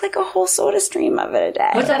 I drink a whole Soda Stream of it a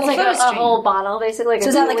day. What's that, a whole bottle, basically? So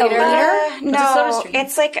is that a liter? No,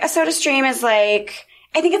 it's a Soda Stream is I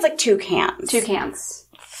think it's 2 cans. 2 cans.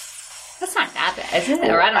 That's not that bad, is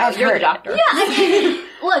it? Or I don't know. You're the doctor. Yeah, I mean,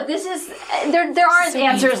 look, this is there aren't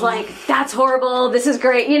answers that's horrible, this is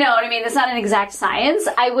great. You know what I mean? It's not an exact science.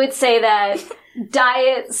 I would say that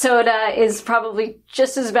diet soda is probably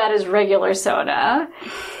just as bad as regular soda,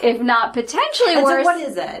 if not potentially worse. So what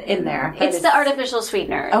is it in there? It's the artificial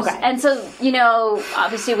sweeteners. Okay. And so,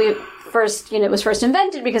 obviously first, it was first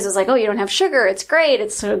invented because it's like, oh, you don't have sugar. It's great.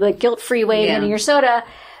 It's sort of the guilt-free way of getting your soda.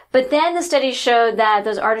 But then the studies showed that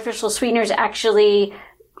those artificial sweeteners actually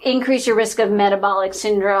increase your risk of metabolic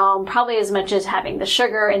syndrome, probably as much as having the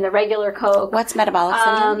sugar in the regular Coke. What's metabolic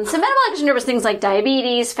syndrome? So metabolic syndrome is things like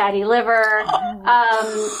diabetes, fatty liver.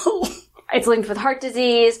 It's linked with heart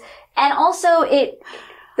disease. And also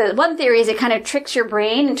the one theory is it kind of tricks your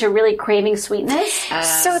brain into really craving sweetness.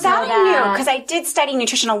 So that I knew, because I did study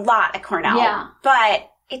nutrition a lot at Cornell. Yeah. But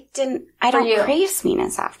I don't crave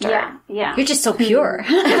sweetness after. Yeah. You're just so pure.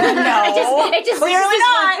 No. It just clearly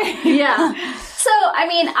not. Yeah. So, I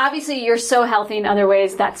mean, obviously you're so healthy in other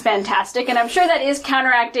ways. That's fantastic. And I'm sure that is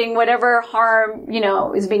counteracting whatever harm,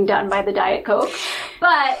 is being done by the Diet Coke.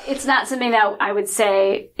 But it's not something that I would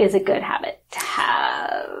say is a good habit to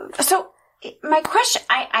have. So, my question,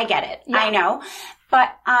 I get it. Yeah. I know. But,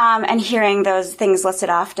 and hearing those things listed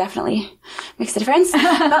off definitely makes a difference. But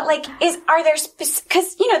are there,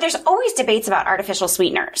 cause, there's always debates about artificial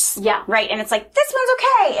sweeteners. Yeah. Right? And it's like, this one's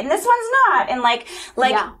okay, and this one's not. And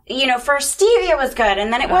first stevia was good,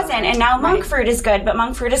 and then it wasn't, and now monk fruit is good, but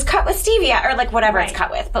monk fruit is cut with stevia, or whatever it's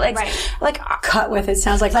cut with. But cut with, it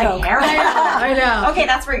sounds like Coke. I know. Okay,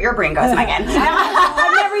 that's where your brain goes, Megan.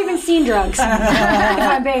 I've never even seen drugs, if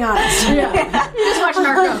I'm being honest. Yeah. You just watch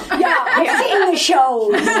Narco. Yeah, I've seen the show.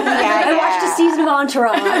 I watched a season of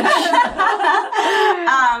Entourage.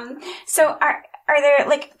 So are there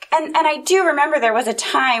and I do remember there was a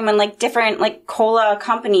time when different cola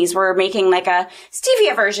companies were making a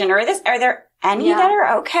stevia version or this. Are there any that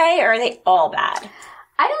are okay, or are they all bad?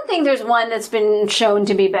 I don't think there's one that's been shown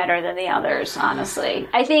to be better than the others, honestly.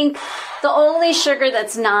 I think the only sugar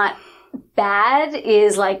that's not bad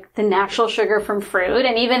is the natural sugar from fruit,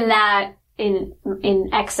 and even that in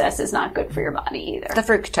excess is not good for your body either. The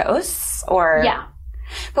fructose, or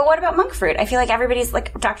but what about monk fruit? I feel like everybody's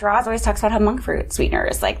Dr. Oz always talks about how monk fruit sweetener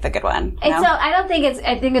is the good one. And so I think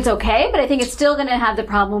it's okay, but I think it's still going to have the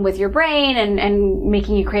problem with your brain and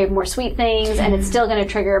making you crave more sweet things, and it's still going to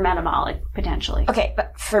trigger metabolic potentially. Okay,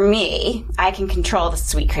 but for me, I can control the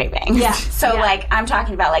sweet cravings. Yeah. So I'm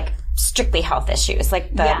talking about strictly health issues,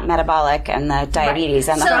 the metabolic and the diabetes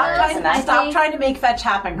and the heart. Stop trying to make fetch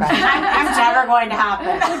happen, Greg. It's never going to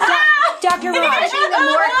happen. Dr. Raj. The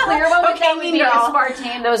more clear one would be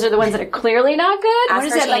aspartame. Those are the ones that are clearly not good. What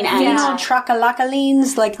is it, phenyl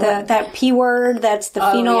trachalacalines, that P word, that's the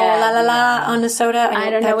phenyl on the soda?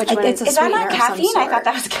 I don't know which one. Is that not caffeine? I thought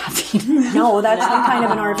that was caffeine. No, that's some kind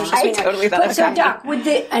of an artificial sweetener. I totally thought it was caffeine.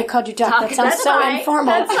 Doc, I called you Doc. That sounds so informal.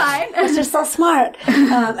 That's fine. Because you're so smart.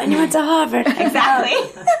 And you went to Harvard. Exactly.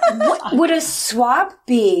 Would a swap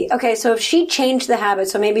be, okay, so if she changed the habit,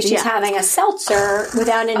 so maybe she's having a seltzer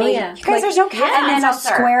without any, because there's no caffeine, and then a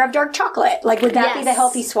square of dark chocolate, would that be the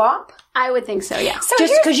healthy swap? I would think so, yeah. So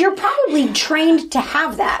just because you're probably trained to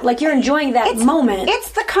have that, you're enjoying that moment.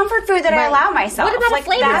 It's the comfort food that I allow myself. What about a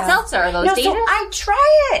flavored seltzer? Are those dangerous? So I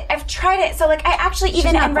try it. I've tried it. So I actually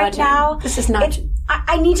even, and right now, this is not.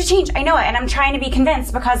 I need to change. I know it, and I'm trying to be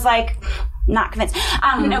convinced because not convinced.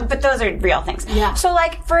 No, but those are real things. Yeah. So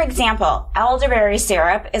for example, elderberry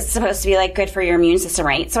syrup is supposed to be good for your immune system,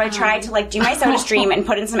 right? So I tried to do my soda stream and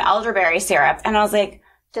put in some elderberry syrup, and I was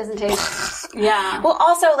doesn't taste. Yeah. Well,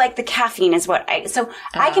 also the caffeine is what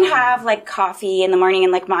I can have coffee in the morning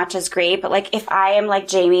and matcha's great, but if I am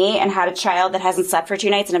Jamie and had a child that hasn't slept for 2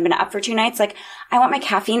 nights and I've been up for 2 nights, I want my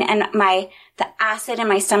caffeine, and the acid in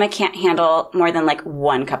my stomach can't handle more than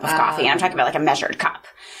 1 cup of coffee. And I'm talking about a measured cup.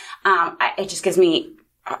 It just gives me,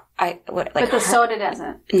 but the soda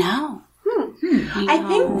doesn't. No. I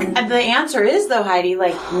think the answer is, though, Heidi,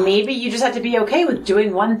 maybe you just have to be okay with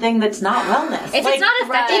doing one thing that's not wellness. If it's not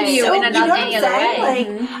affecting you in any other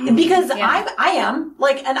way. Because I am,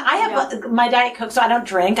 and I have my Diet Coke, so I don't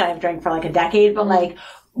drink. I've drank for a decade, but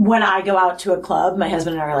when I go out to a club, my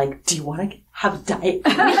husband and I are do you want to have Diet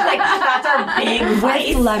Coke? That's our big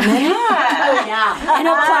vice. Lemon. Oh, yeah. And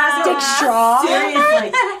a plastic straw.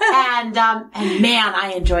 Seriously. And man,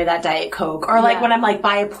 I enjoy that Diet Coke. Or when I'm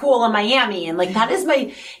by a pool in Miami, and that is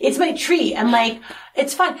it's my treat. And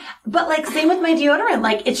it's fun. But same with my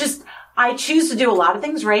deodorant. It's just, I choose to do a lot of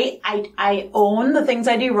things right. I own the things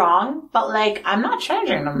I do wrong, but I'm not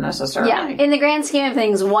changing them necessarily. Yeah. In the grand scheme of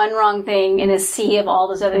things, one wrong thing in a sea of all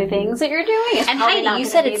those other things that you're doing is and Heidi, you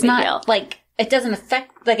said it's not it doesn't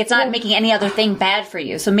affect, it's not making any other thing bad for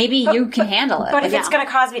you. So maybe you can handle it. But if it's going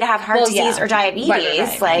to cause me to have heart disease or diabetes,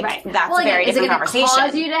 that's a very different conversation. Is it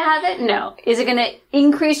going to cause you to have it? No. Is it going to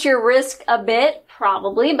increase your risk a bit?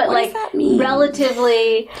 probably, but What does that mean?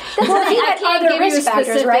 relatively. Well, you had other risk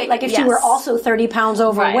factors, right? Like if you were also 30 pounds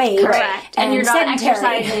overweight, correct, and you're not sedentary,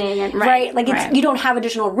 exercising, and, right? Like it's, you don't have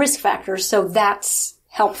additional risk factors, so that's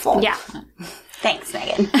helpful. Yeah. Thanks,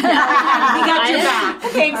 Megan. We got your back.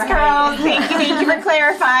 Thanks, girls. Thank you for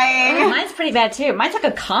clarifying. Mine's pretty bad too. Mine's like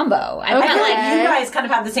a combo. I I feel like you guys kind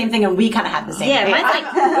of have the same thing, and we kind of have the same thing. mine's like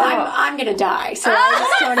I'm gonna die, so I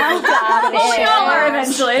just don't know. We all are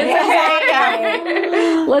eventually.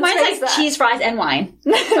 Let's mine's face like that. cheese, fries, and wine.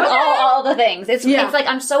 all the things. It's like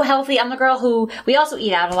I'm so healthy. I'm the girl who we also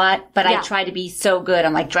eat out a lot, but I try to be so good.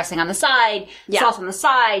 I'm like dressing on the side, sauce on the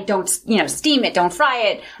side. Don't steam it, don't fry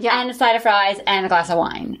it, and a side of fries and a glass of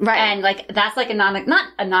wine. Right. And like that's like not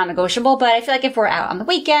a non-negotiable. But I feel like if we're out on the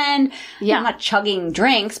weekend, I'm not chugging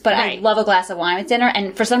drinks, but I love a glass of wine with dinner.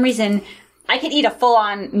 And for some reason, I could eat a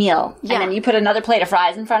full-on meal, and then you put another plate of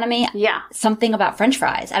fries in front of me. Yeah. Something about French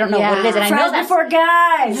fries. I don't know what it is, and I know Fries that's before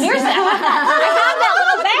guys. Here's that. I have that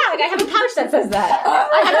little bag. I have a pouch that says that.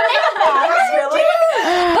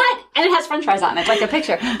 And it has French fries on it, like a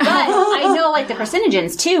picture. But I know like the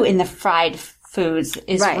carcinogens too in the fried foods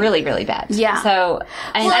is really, really bad. Yeah. So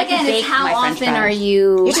I can bake how my French often fries. are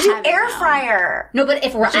you? You should do air fryer. No, but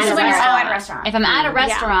if we're at a when you're restaurant, at a restaurant. if I'm at a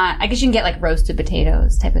restaurant, I guess you can get like roasted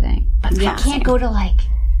potatoes type of thing. But I can't go to like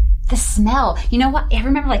the smell. You know what? I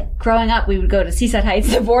remember like growing up, we would go to Seaside Heights,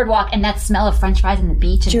 the boardwalk, and that smell of French fries on the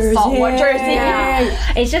beach and the salt water. Jersey.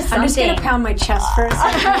 It's just something. I'm just gonna pound my chest for a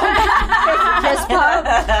second.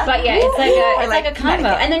 But yeah, it's like a combo.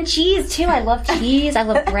 And then cheese too. I love cheese. I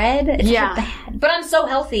love bread. It's so bad. But I'm so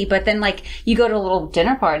healthy. But then like you go to a little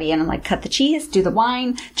dinner party and I'm like, cut the cheese, do the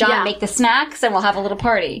wine, John make the snacks, and we'll have a little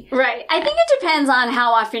party. Right. I think it depends on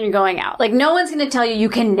how often you're going out. Like no one's going to tell you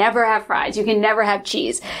can never have fries. You can never have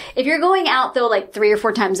cheese. If you're going out though like 3 or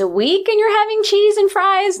 4 times a week and you're having cheese and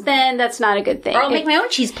fries, then that's not a good thing. Or I'll make my own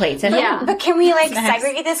cheese plates at home. But can we like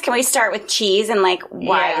segregate this? Can we start with cheese and like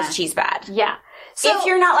why is cheese bad? Yeah. So if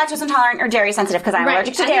you're not lactose intolerant or dairy sensitive, because I'm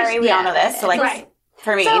allergic to dairy, we all know this. So like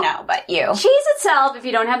for me, but you. Cheese itself, if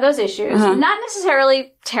you don't have those issues, not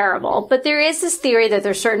necessarily terrible, but there is this theory that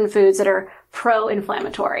there's certain foods that are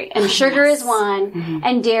pro-inflammatory, and sugar is one,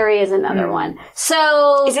 and dairy is another one.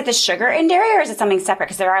 So, is it the sugar in dairy, or is it something separate?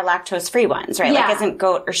 Because there are lactose-free ones, right? Yeah. Like, isn't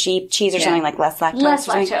goat or sheep cheese or something like less lactose? Less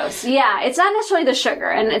lactose. Yeah, it's not necessarily the sugar,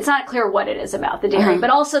 and it's not clear what it is about the dairy. But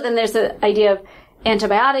also, then there's the idea of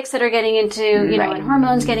antibiotics that are getting into, you know, and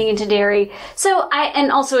hormones getting into dairy. So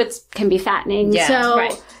and also it can be fattening. Yeah, so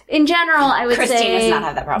in general, I would Christine say does not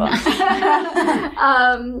have that problem.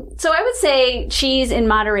 so I would say cheese in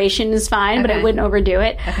moderation is fine, but I wouldn't overdo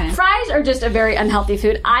it. Fries are just a very unhealthy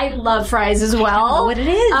food. I love fries as well. I don't know what it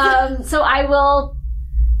is. So I will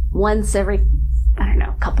once every, I don't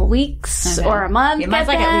know, couple weeks or a month. Mine's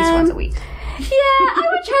like at least once a week. Yeah, I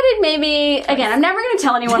would try to maybe, again, I'm never going to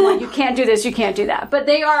tell anyone, like, you can't do this, you can't do that. But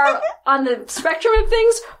they are, on the spectrum of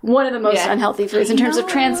things, one of the most unhealthy foods in terms of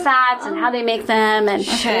trans fats and how they make them. And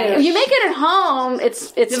if you make it at home,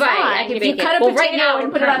 it's fine. If you cut a potato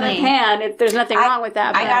and put it on a pan, there's nothing wrong with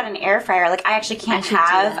that. I got an air fryer. Like, I actually can't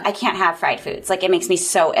have fried foods. Like, it makes me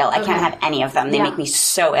so ill. I can't have any of them. They make me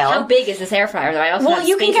so ill. How big is this air fryer, though? I also have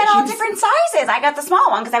you can get all issues. different sizes. I got the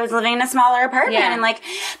small one because I was living in a smaller apartment. And, like,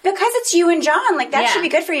 because it's you and John, like, that should be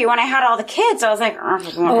good for you. When I had all the kids, I was like,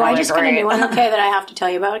 I just got a new one, that I have to tell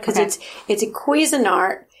you about, because it's a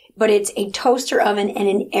Cuisinart, but it's a toaster oven and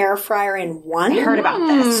an air fryer in one. I heard about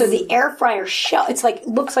this. So the air fryer shelf, it's like,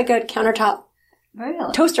 looks like a countertop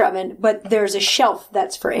toaster oven, but there's a shelf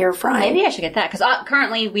that's for air frying. Maybe I should get that, because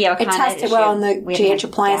currently we have a It tested well in the GH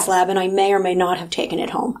Appliance Lab, and I may or may not have taken it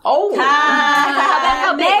home. Oh!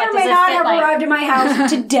 How big? May Like, or does may it not fit, have like- arrived at my house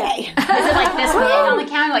today. Is it like this big on the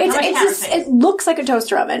counter? Like, how much counter It looks like a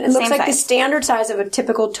toaster oven. It looks Same like the size. standard size of a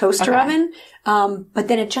typical toaster oven. But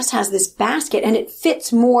then it just has this basket, and it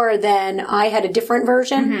fits more than I had a different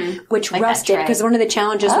version, which Like rusted, that tray. because one of the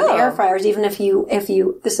challenges with air fryers, even if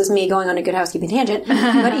you, this is me going on a Good Housekeeping tangent,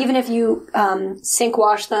 but even if you sink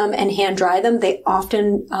wash them and hand dry them, they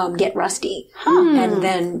often get rusty. And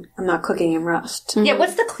then I'm not cooking in rust. Yeah,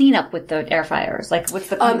 what's the cleanup with the air fryers? Like, what's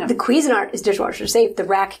the cleanup? The Cuisinart is dishwasher safe. The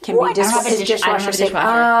rack can be I don't have a dishwasher safe. dishwasher.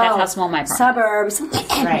 That's how small my apartment is. Suburbs.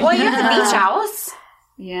 Well, you have the beach house.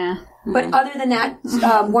 Yeah. But other than that,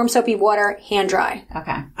 warm soapy water, hand dry.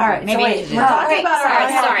 Okay. All right, maybe wait, we're talking about our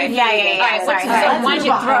Sorry. Yeah. Sorry. Why don't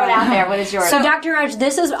you throw it out there? What is yours? So, Dr. Raj,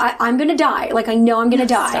 this is, I'm going to die. Like, I know I'm going to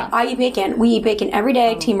die. Stop. I eat bacon. We eat bacon every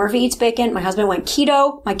day. Team Murphy eats bacon. My husband went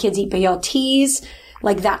keto. My kids eat BLTs.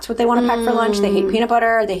 Like, that's what they want to pack for lunch. They hate peanut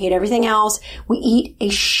butter. They hate everything else. We eat a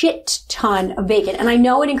shit ton of bacon. And I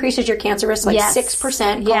know it increases your cancer risk, like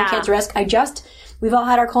 6% colon cancer risk. I just We've all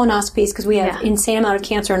had our colonoscopies because we have insane amount of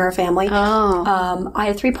cancer in our family. Oh. I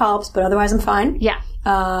had 3 polyps, but otherwise I'm fine. Yeah.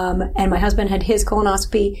 And my husband had his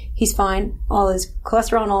colonoscopy. He's fine. All his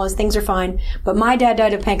cholesterol and all his things are fine. But my dad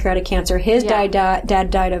died of pancreatic cancer. His dad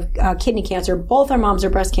died of kidney cancer. Both our moms are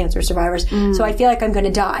breast cancer survivors. So I feel like I'm going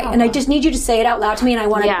to die. And I just need you to say it out loud to me, and I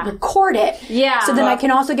want to record it. Yeah. So then I can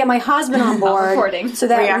also get my husband on board. so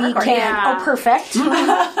that we can. Yeah. Oh, perfect.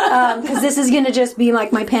 Because this is going to just be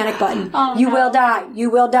like my panic button. You will die. You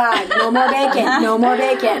will die. No more bacon. No more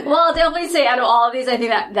bacon. Well, I'll definitely say out of all of these, I think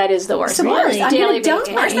that is the worst. It's the worst. I'm Daily gonna die.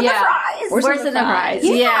 bacon. Worse than the fries. Worse than the fries.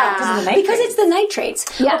 Yeah. Because it's the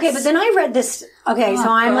nitrates. Yes. Okay, but then I read this. Okay, so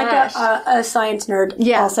I'm like a science nerd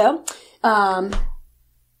also.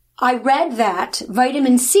 I read that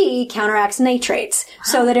vitamin C counteracts nitrates,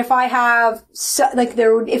 so that if I have,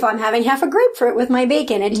 if I'm having half a grapefruit with my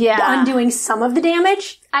bacon, it's undoing some of the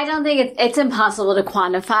damage. I don't think it's impossible to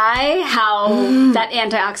quantify how that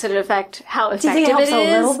antioxidant effect, how effective Do you think it helps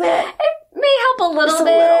is. a little bit? It may help a little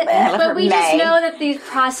bit, but we just know that these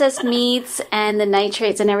processed meats and the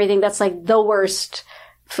nitrates and everything, that's like the worst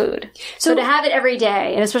food. So to have it every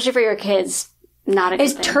day, and especially for your kids, not a good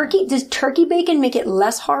thing. Does turkey bacon make it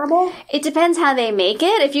less horrible? It depends how they make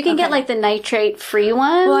it. If you can get like the nitrate free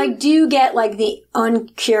one. Well, I do get like the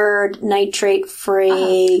uncured nitrate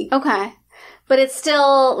free. Okay. But it's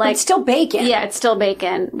still like... It's still bacon. Yeah, it's still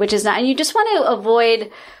bacon, which is not... And you just want to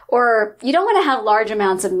avoid... Or you don't want to have large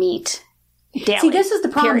amounts of meat daily. See, this is the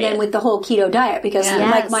problem then with the whole keto diet, because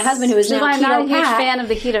like my husband, who is now I'm not a keto huge fan of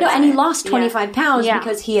the keto diet. and he lost 25 pounds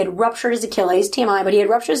because he had ruptured his Achilles, TMI, but he had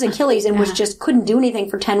ruptured his Achilles and was just couldn't do anything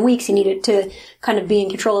for 10 weeks. He needed to kind of be in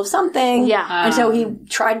control of something. Yeah. And so he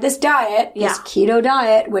tried this diet, this keto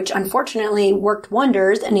diet, which unfortunately worked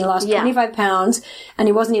wonders, and he lost 25 pounds, and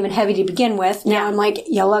he wasn't even heavy to begin with. Now I'm like,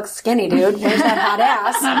 you look skinny, dude. Where's that hot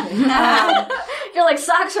ass? You're like,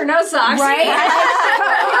 socks or no socks. Right?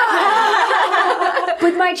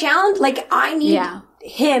 But my challenge, like, I need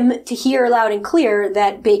him to hear loud and clear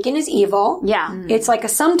that bacon is evil. Yeah. It's like a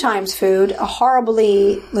sometimes food, a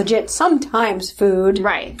horribly legit sometimes food.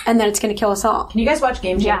 Right. And then it's going to kill us all. Can you guys watch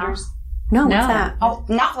Game Changers? No, what's that? Oh,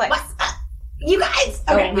 Netflix. You guys.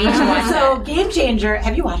 Okay. So Game Changer,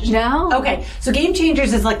 have you watched it? No. Okay. So Game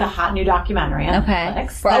Changers is like the hot new documentary on Okay.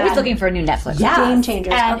 Netflix. We're always looking for a new Netflix. Yeah. Game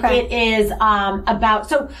Changers. And Okay. it is about,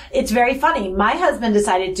 so it's very funny. My husband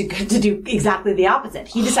decided to do exactly the opposite.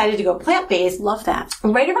 He decided to go plant-based. Love that.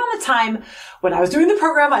 Right around the time when I was doing the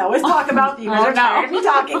program, I always talk about that you guys are tired of me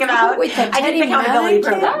talking about. With the I did Teddy an accountability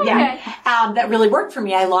Mellencamp? program. Yeah. That really worked for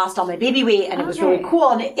me. I lost all my baby weight and it was really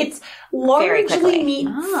cool. And it's largely meat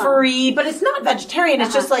free, but it's not vegetarian.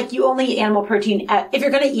 It's just like you only eat animal protein. If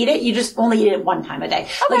you're going to eat it, you just only eat it one time a day.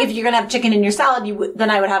 Like if you're going to have chicken in your salad,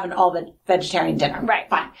 then I would have an all vegetarian dinner. Right.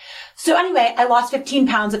 Fine. So anyway, I lost 15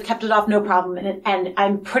 pounds. I've kept it off, no problem. And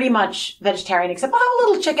I'm pretty much vegetarian, except I'll have a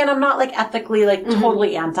little chicken. I'm not like ethically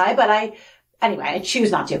totally anti, but I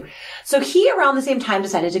choose not to. So he around the same time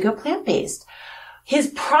decided to go plant-based.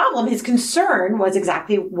 His concern was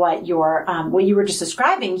exactly what you were just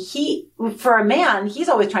describing. For a man, he's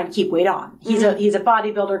always trying to keep weight on. He's a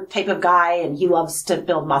bodybuilder type of guy and he loves to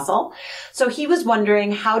build muscle. So he was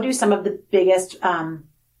wondering, how do some of the biggest,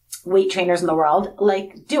 weight trainers in the world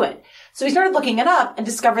do it? So he started looking it up and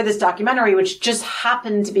discovered this documentary, which just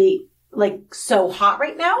happened to be so hot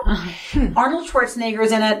right now. Arnold Schwarzenegger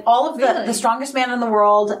is in it. All of the strongest man in the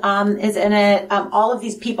world, is in it. All of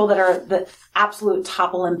these people that are the absolute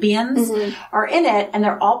top Olympians are in it, and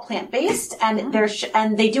they're all plant-based, and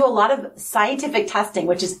and they do a lot of scientific testing,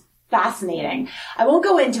 which is fascinating. I won't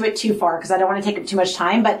go into it too far because I don't want to take up too much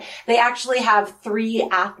time, but they actually have 3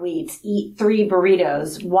 athletes eat 3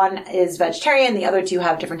 burritos. One is vegetarian, the other 2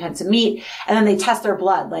 have different types of meat, and then they test their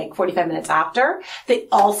blood 45 minutes after. They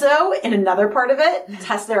also, in another part of it,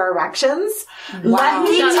 test their erections. Let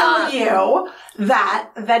me tell you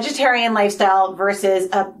that vegetarian lifestyle versus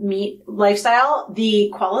a meat lifestyle, the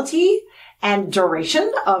quality and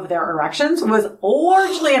duration of their erections was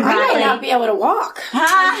largely impacted. I might not be able to walk.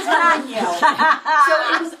 I'm telling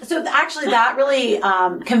you. So actually that really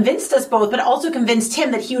convinced us both, but also convinced him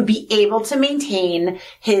that he would be able to maintain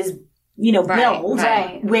his build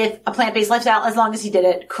with a plant-based lifestyle as long as he did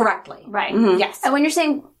it correctly. Right. Mm-hmm. Yes. And when you're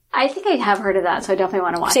saying, I think I have heard of that, so I definitely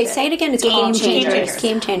want to watch it. Say it again. It's Game Changers.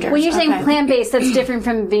 Game Changers. When you're saying plant-based, that's different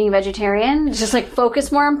from being vegetarian? It's just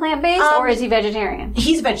focus more on plant-based, or is he vegetarian?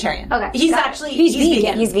 He's vegetarian. Okay. He's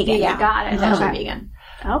vegan. He's vegan. Yeah. Got it. He's actually vegan.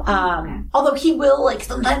 Okay. Although he will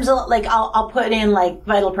sometimes I'll put in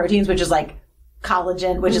vital proteins, which is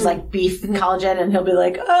collagen, which is like beef collagen, and he'll be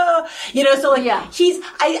like, oh, so like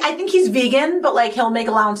I think he's vegan, but like he'll make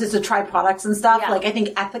allowances to try products and stuff. Like I think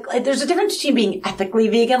ethically, there's a difference between being ethically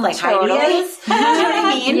vegan, like Heidi is, do you know what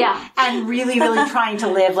I mean? Yeah. And really, really trying to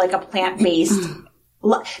live like a plant-based,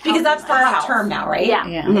 because that's the hot term now, right?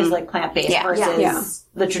 Yeah. Is like plant-based versus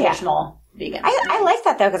the traditional vegan. I like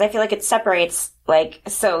that though, because I feel like it separates, like,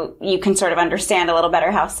 so you can sort of understand a little better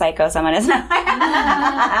how psycho someone is now.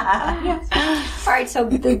 All right, so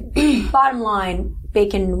the bottom line,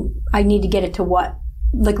 bacon, I need to get it to what?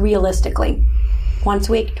 Like realistically? Once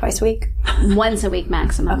a week? Twice a week? Once a week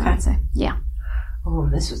maximum, I would say. Yeah. Oh,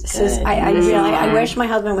 this was good. I wish my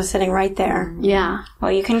husband was sitting right there. Yeah.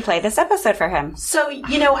 Well, you can play this episode for him. So,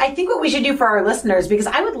 I think what we should do for our listeners, because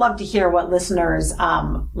I would love to hear what listeners,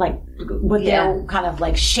 what their kind of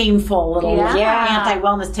like shameful little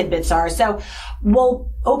anti-wellness tidbits are. So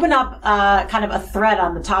we'll open up kind of a thread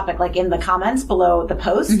on the topic, like in the comments below the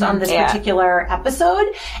post on this particular episode.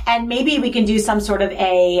 And maybe we can do some sort of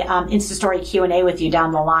a Insta story Q&A with you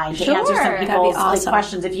down the line to answer some people's like,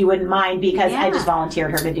 questions, if you wouldn't mind, because I just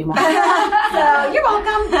volunteered her to do more. So you're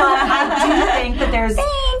welcome. But I do think that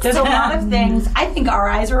there's a lot of things. I think our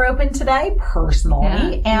eyes are open today,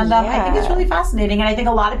 personally. And I think it's really fascinating. And I think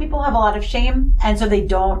a lot of people have a lot of shame. And so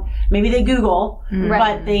maybe they Google,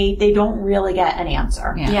 but they don't really get an answer.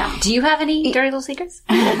 Yeah. Do you have any dirty little secrets?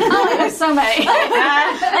 Oh, there's so many.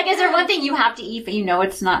 Like, is there one thing you have to eat but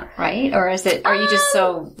it's not right? Or are you just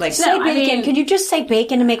so like... Say bacon. Could you just say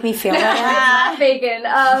bacon to make me feel better? Bacon.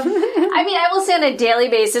 I will say on a daily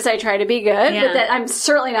basis I try to be good, but that I'm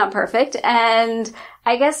certainly not perfect. And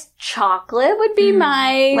I guess chocolate would be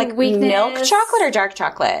my weakness. Milk chocolate or dark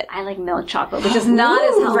chocolate? I like milk chocolate, which is not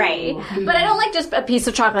as healthy. Right. But I don't like just a piece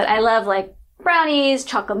of chocolate. I love like brownies,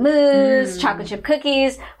 chocolate mousse, chocolate chip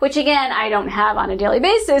cookies, which again, I don't have on a daily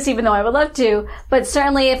basis, even though I would love to. But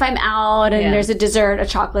certainly if I'm out and there's a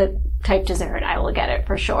chocolate type dessert, I will get it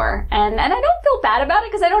for sure. And I don't feel bad about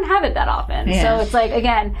it because I don't have it that often. Yeah. So it's like,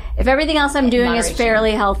 again, if everything else I'm doing is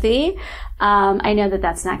fairly healthy, I know that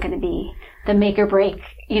that's not going to be the make or break,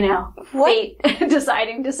 fate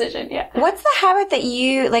deciding decision. Yeah. What's the habit that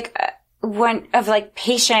you of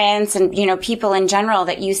patients and, people in general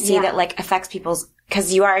that you see that affects people's,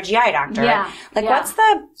 because you are a GI doctor. Yeah. What's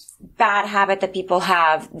the bad habit that people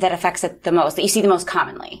have that affects it the most, that you see the most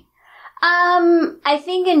commonly? I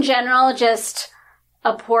think in general, just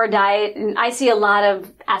a poor diet. And I see a lot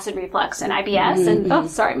of acid reflux and IBS and,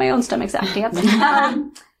 my own stomach's acting up.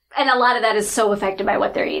 And a lot of that is so affected by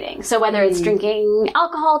what they're eating. So whether it's drinking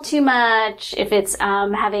alcohol too much, if it's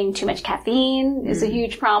having too much caffeine is a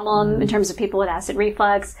huge problem in terms of people with acid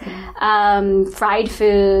reflux. Fried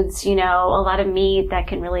foods, a lot of meat that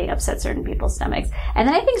can really upset certain people's stomachs. And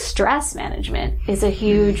then I think stress management is a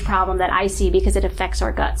huge problem that I see because it affects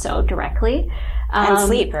our gut so directly. And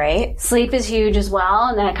sleep, right? Sleep is huge as well,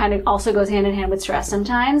 and that kind of also goes hand in hand with stress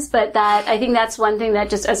sometimes. But I think that's one thing that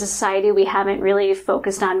just as a society we haven't really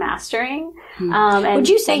focused on mastering. And would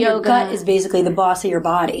you say your gut is basically the boss of your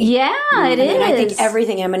body? Yeah, it is. I think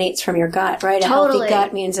everything emanates from your gut, right? Totally. A healthy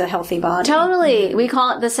gut means a healthy body. Totally. We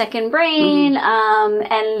call it the second brain.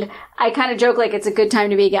 And I kind of joke like it's a good time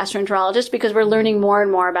to be a gastroenterologist because we're learning more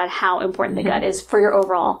and more about how important the gut is for your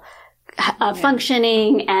overall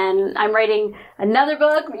functioning. And I'm writing another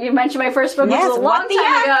book. You mentioned my first book was a long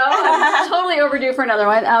time ago. I'm totally overdue for another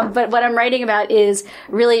one. But what I'm writing about is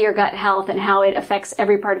really your gut health and how it affects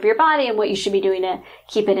every part of your body and what you should be doing to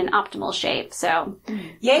keep it in optimal shape. So,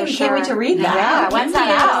 yay, we can't wait to read that. Yeah, when's that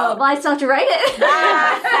out? Well, I still have to write it.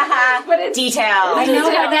 But it's detailed. I know.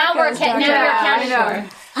 Now we're accounting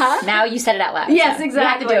for. Huh? Now you said it out loud. Yes, so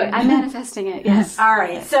exactly. You have to do it. I'm manifesting it. Yes. All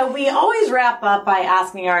right. So we always wrap up by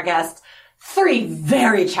asking our guests 3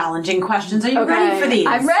 very challenging questions. Are you ready for these?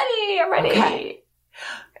 I'm ready. Okay.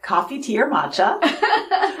 Coffee, tea, or matcha?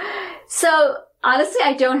 So honestly,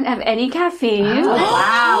 I don't have any caffeine. Oh,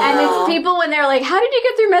 wow. And it's people when they're like, how did you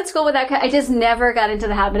get through med school without caffeine? I just never got into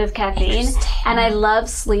the habit of caffeine. And I love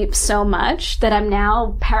sleep so much that I'm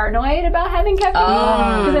now paranoid about having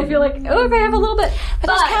caffeine. Because I feel like, if I have a little bit. But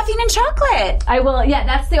there's caffeine in chocolate. I will. Yeah,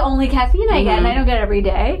 that's the only caffeine I get. And I don't get it every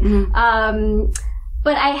day.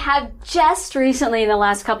 But I have just recently in the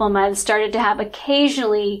last couple of months started to have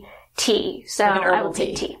occasionally tea. So I will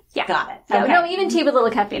take tea. Yeah. Got it. Yeah, okay. No, even tea with a little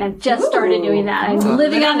caffeine. I've just started doing that. I'm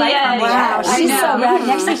living on the edge. Wow, she's so bad.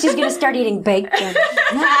 Next week she's going to start eating bacon.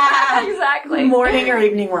 Exactly. Morning or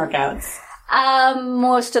evening workouts?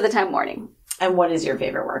 Most of the time morning. And what is your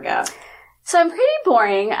favorite workout? So I'm pretty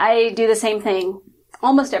boring. I do the same thing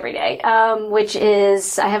almost every day, which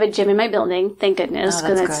is, I have a gym in my building, thank goodness,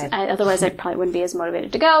 because otherwise I probably wouldn't be as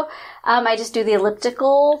motivated to go. I just do the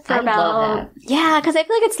elliptical for because I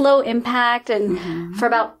feel like it's low impact and for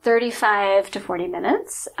about 35 to 40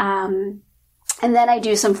 minutes. And then I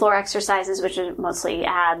do some floor exercises, which are mostly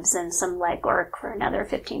abs and some leg work for another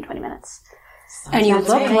 15, 20 minutes. And you look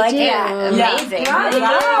like it. Amazing.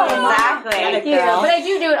 Exactly. Thank you. But I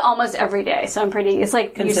do it almost every day, so I'm pretty, it's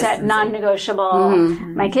like you said, non-negotiable.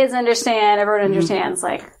 My kids understand, everyone understands,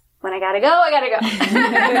 like, when I gotta go, I gotta go.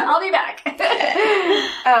 I'll be back.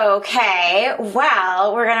 Okay,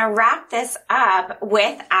 well, we're gonna wrap this up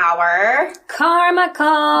with our Karma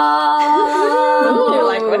Call. You're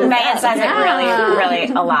like, what is Megan says it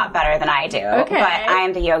really a lot better than I do. Okay. But I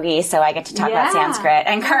am the yogi, so I get to talk about Sanskrit.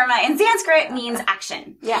 And karma in Sanskrit means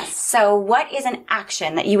action. Yes. So what is an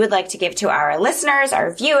action that you would like to give to our listeners,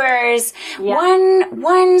 our viewers? Yeah.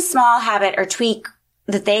 One small habit or tweak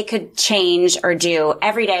that they could change or do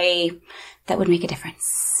every day that would make a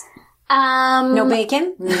difference. No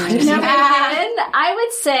bacon? No bacon. I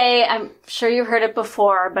would say, I'm sure you've heard it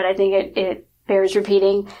before, but I think it bears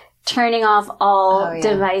repeating, turning off all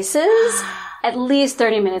devices at least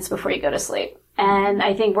 30 minutes before you go to sleep. And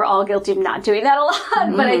I think we're all guilty of not doing that a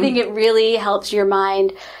lot, but I think it really helps your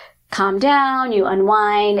mind calm down, you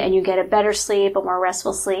unwind, and you get a better sleep, a more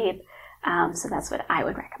restful sleep. So that's what I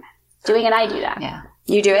would recommend doing, and I do that. Yeah.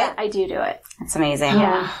 You do it? I do it. That's amazing.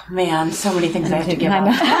 Yeah. Oh, man, so many things I have to give up.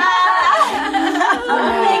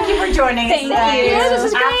 Thank you for joining us today. you. This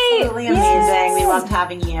was great. Absolutely amazing. We loved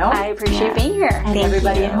having you. I appreciate being here. And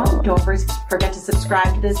everybody at home, don't forget to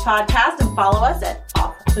subscribe to this podcast and follow us at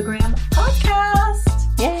Off the Gram Podcast.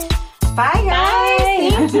 Bye,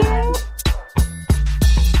 guys. Thank you.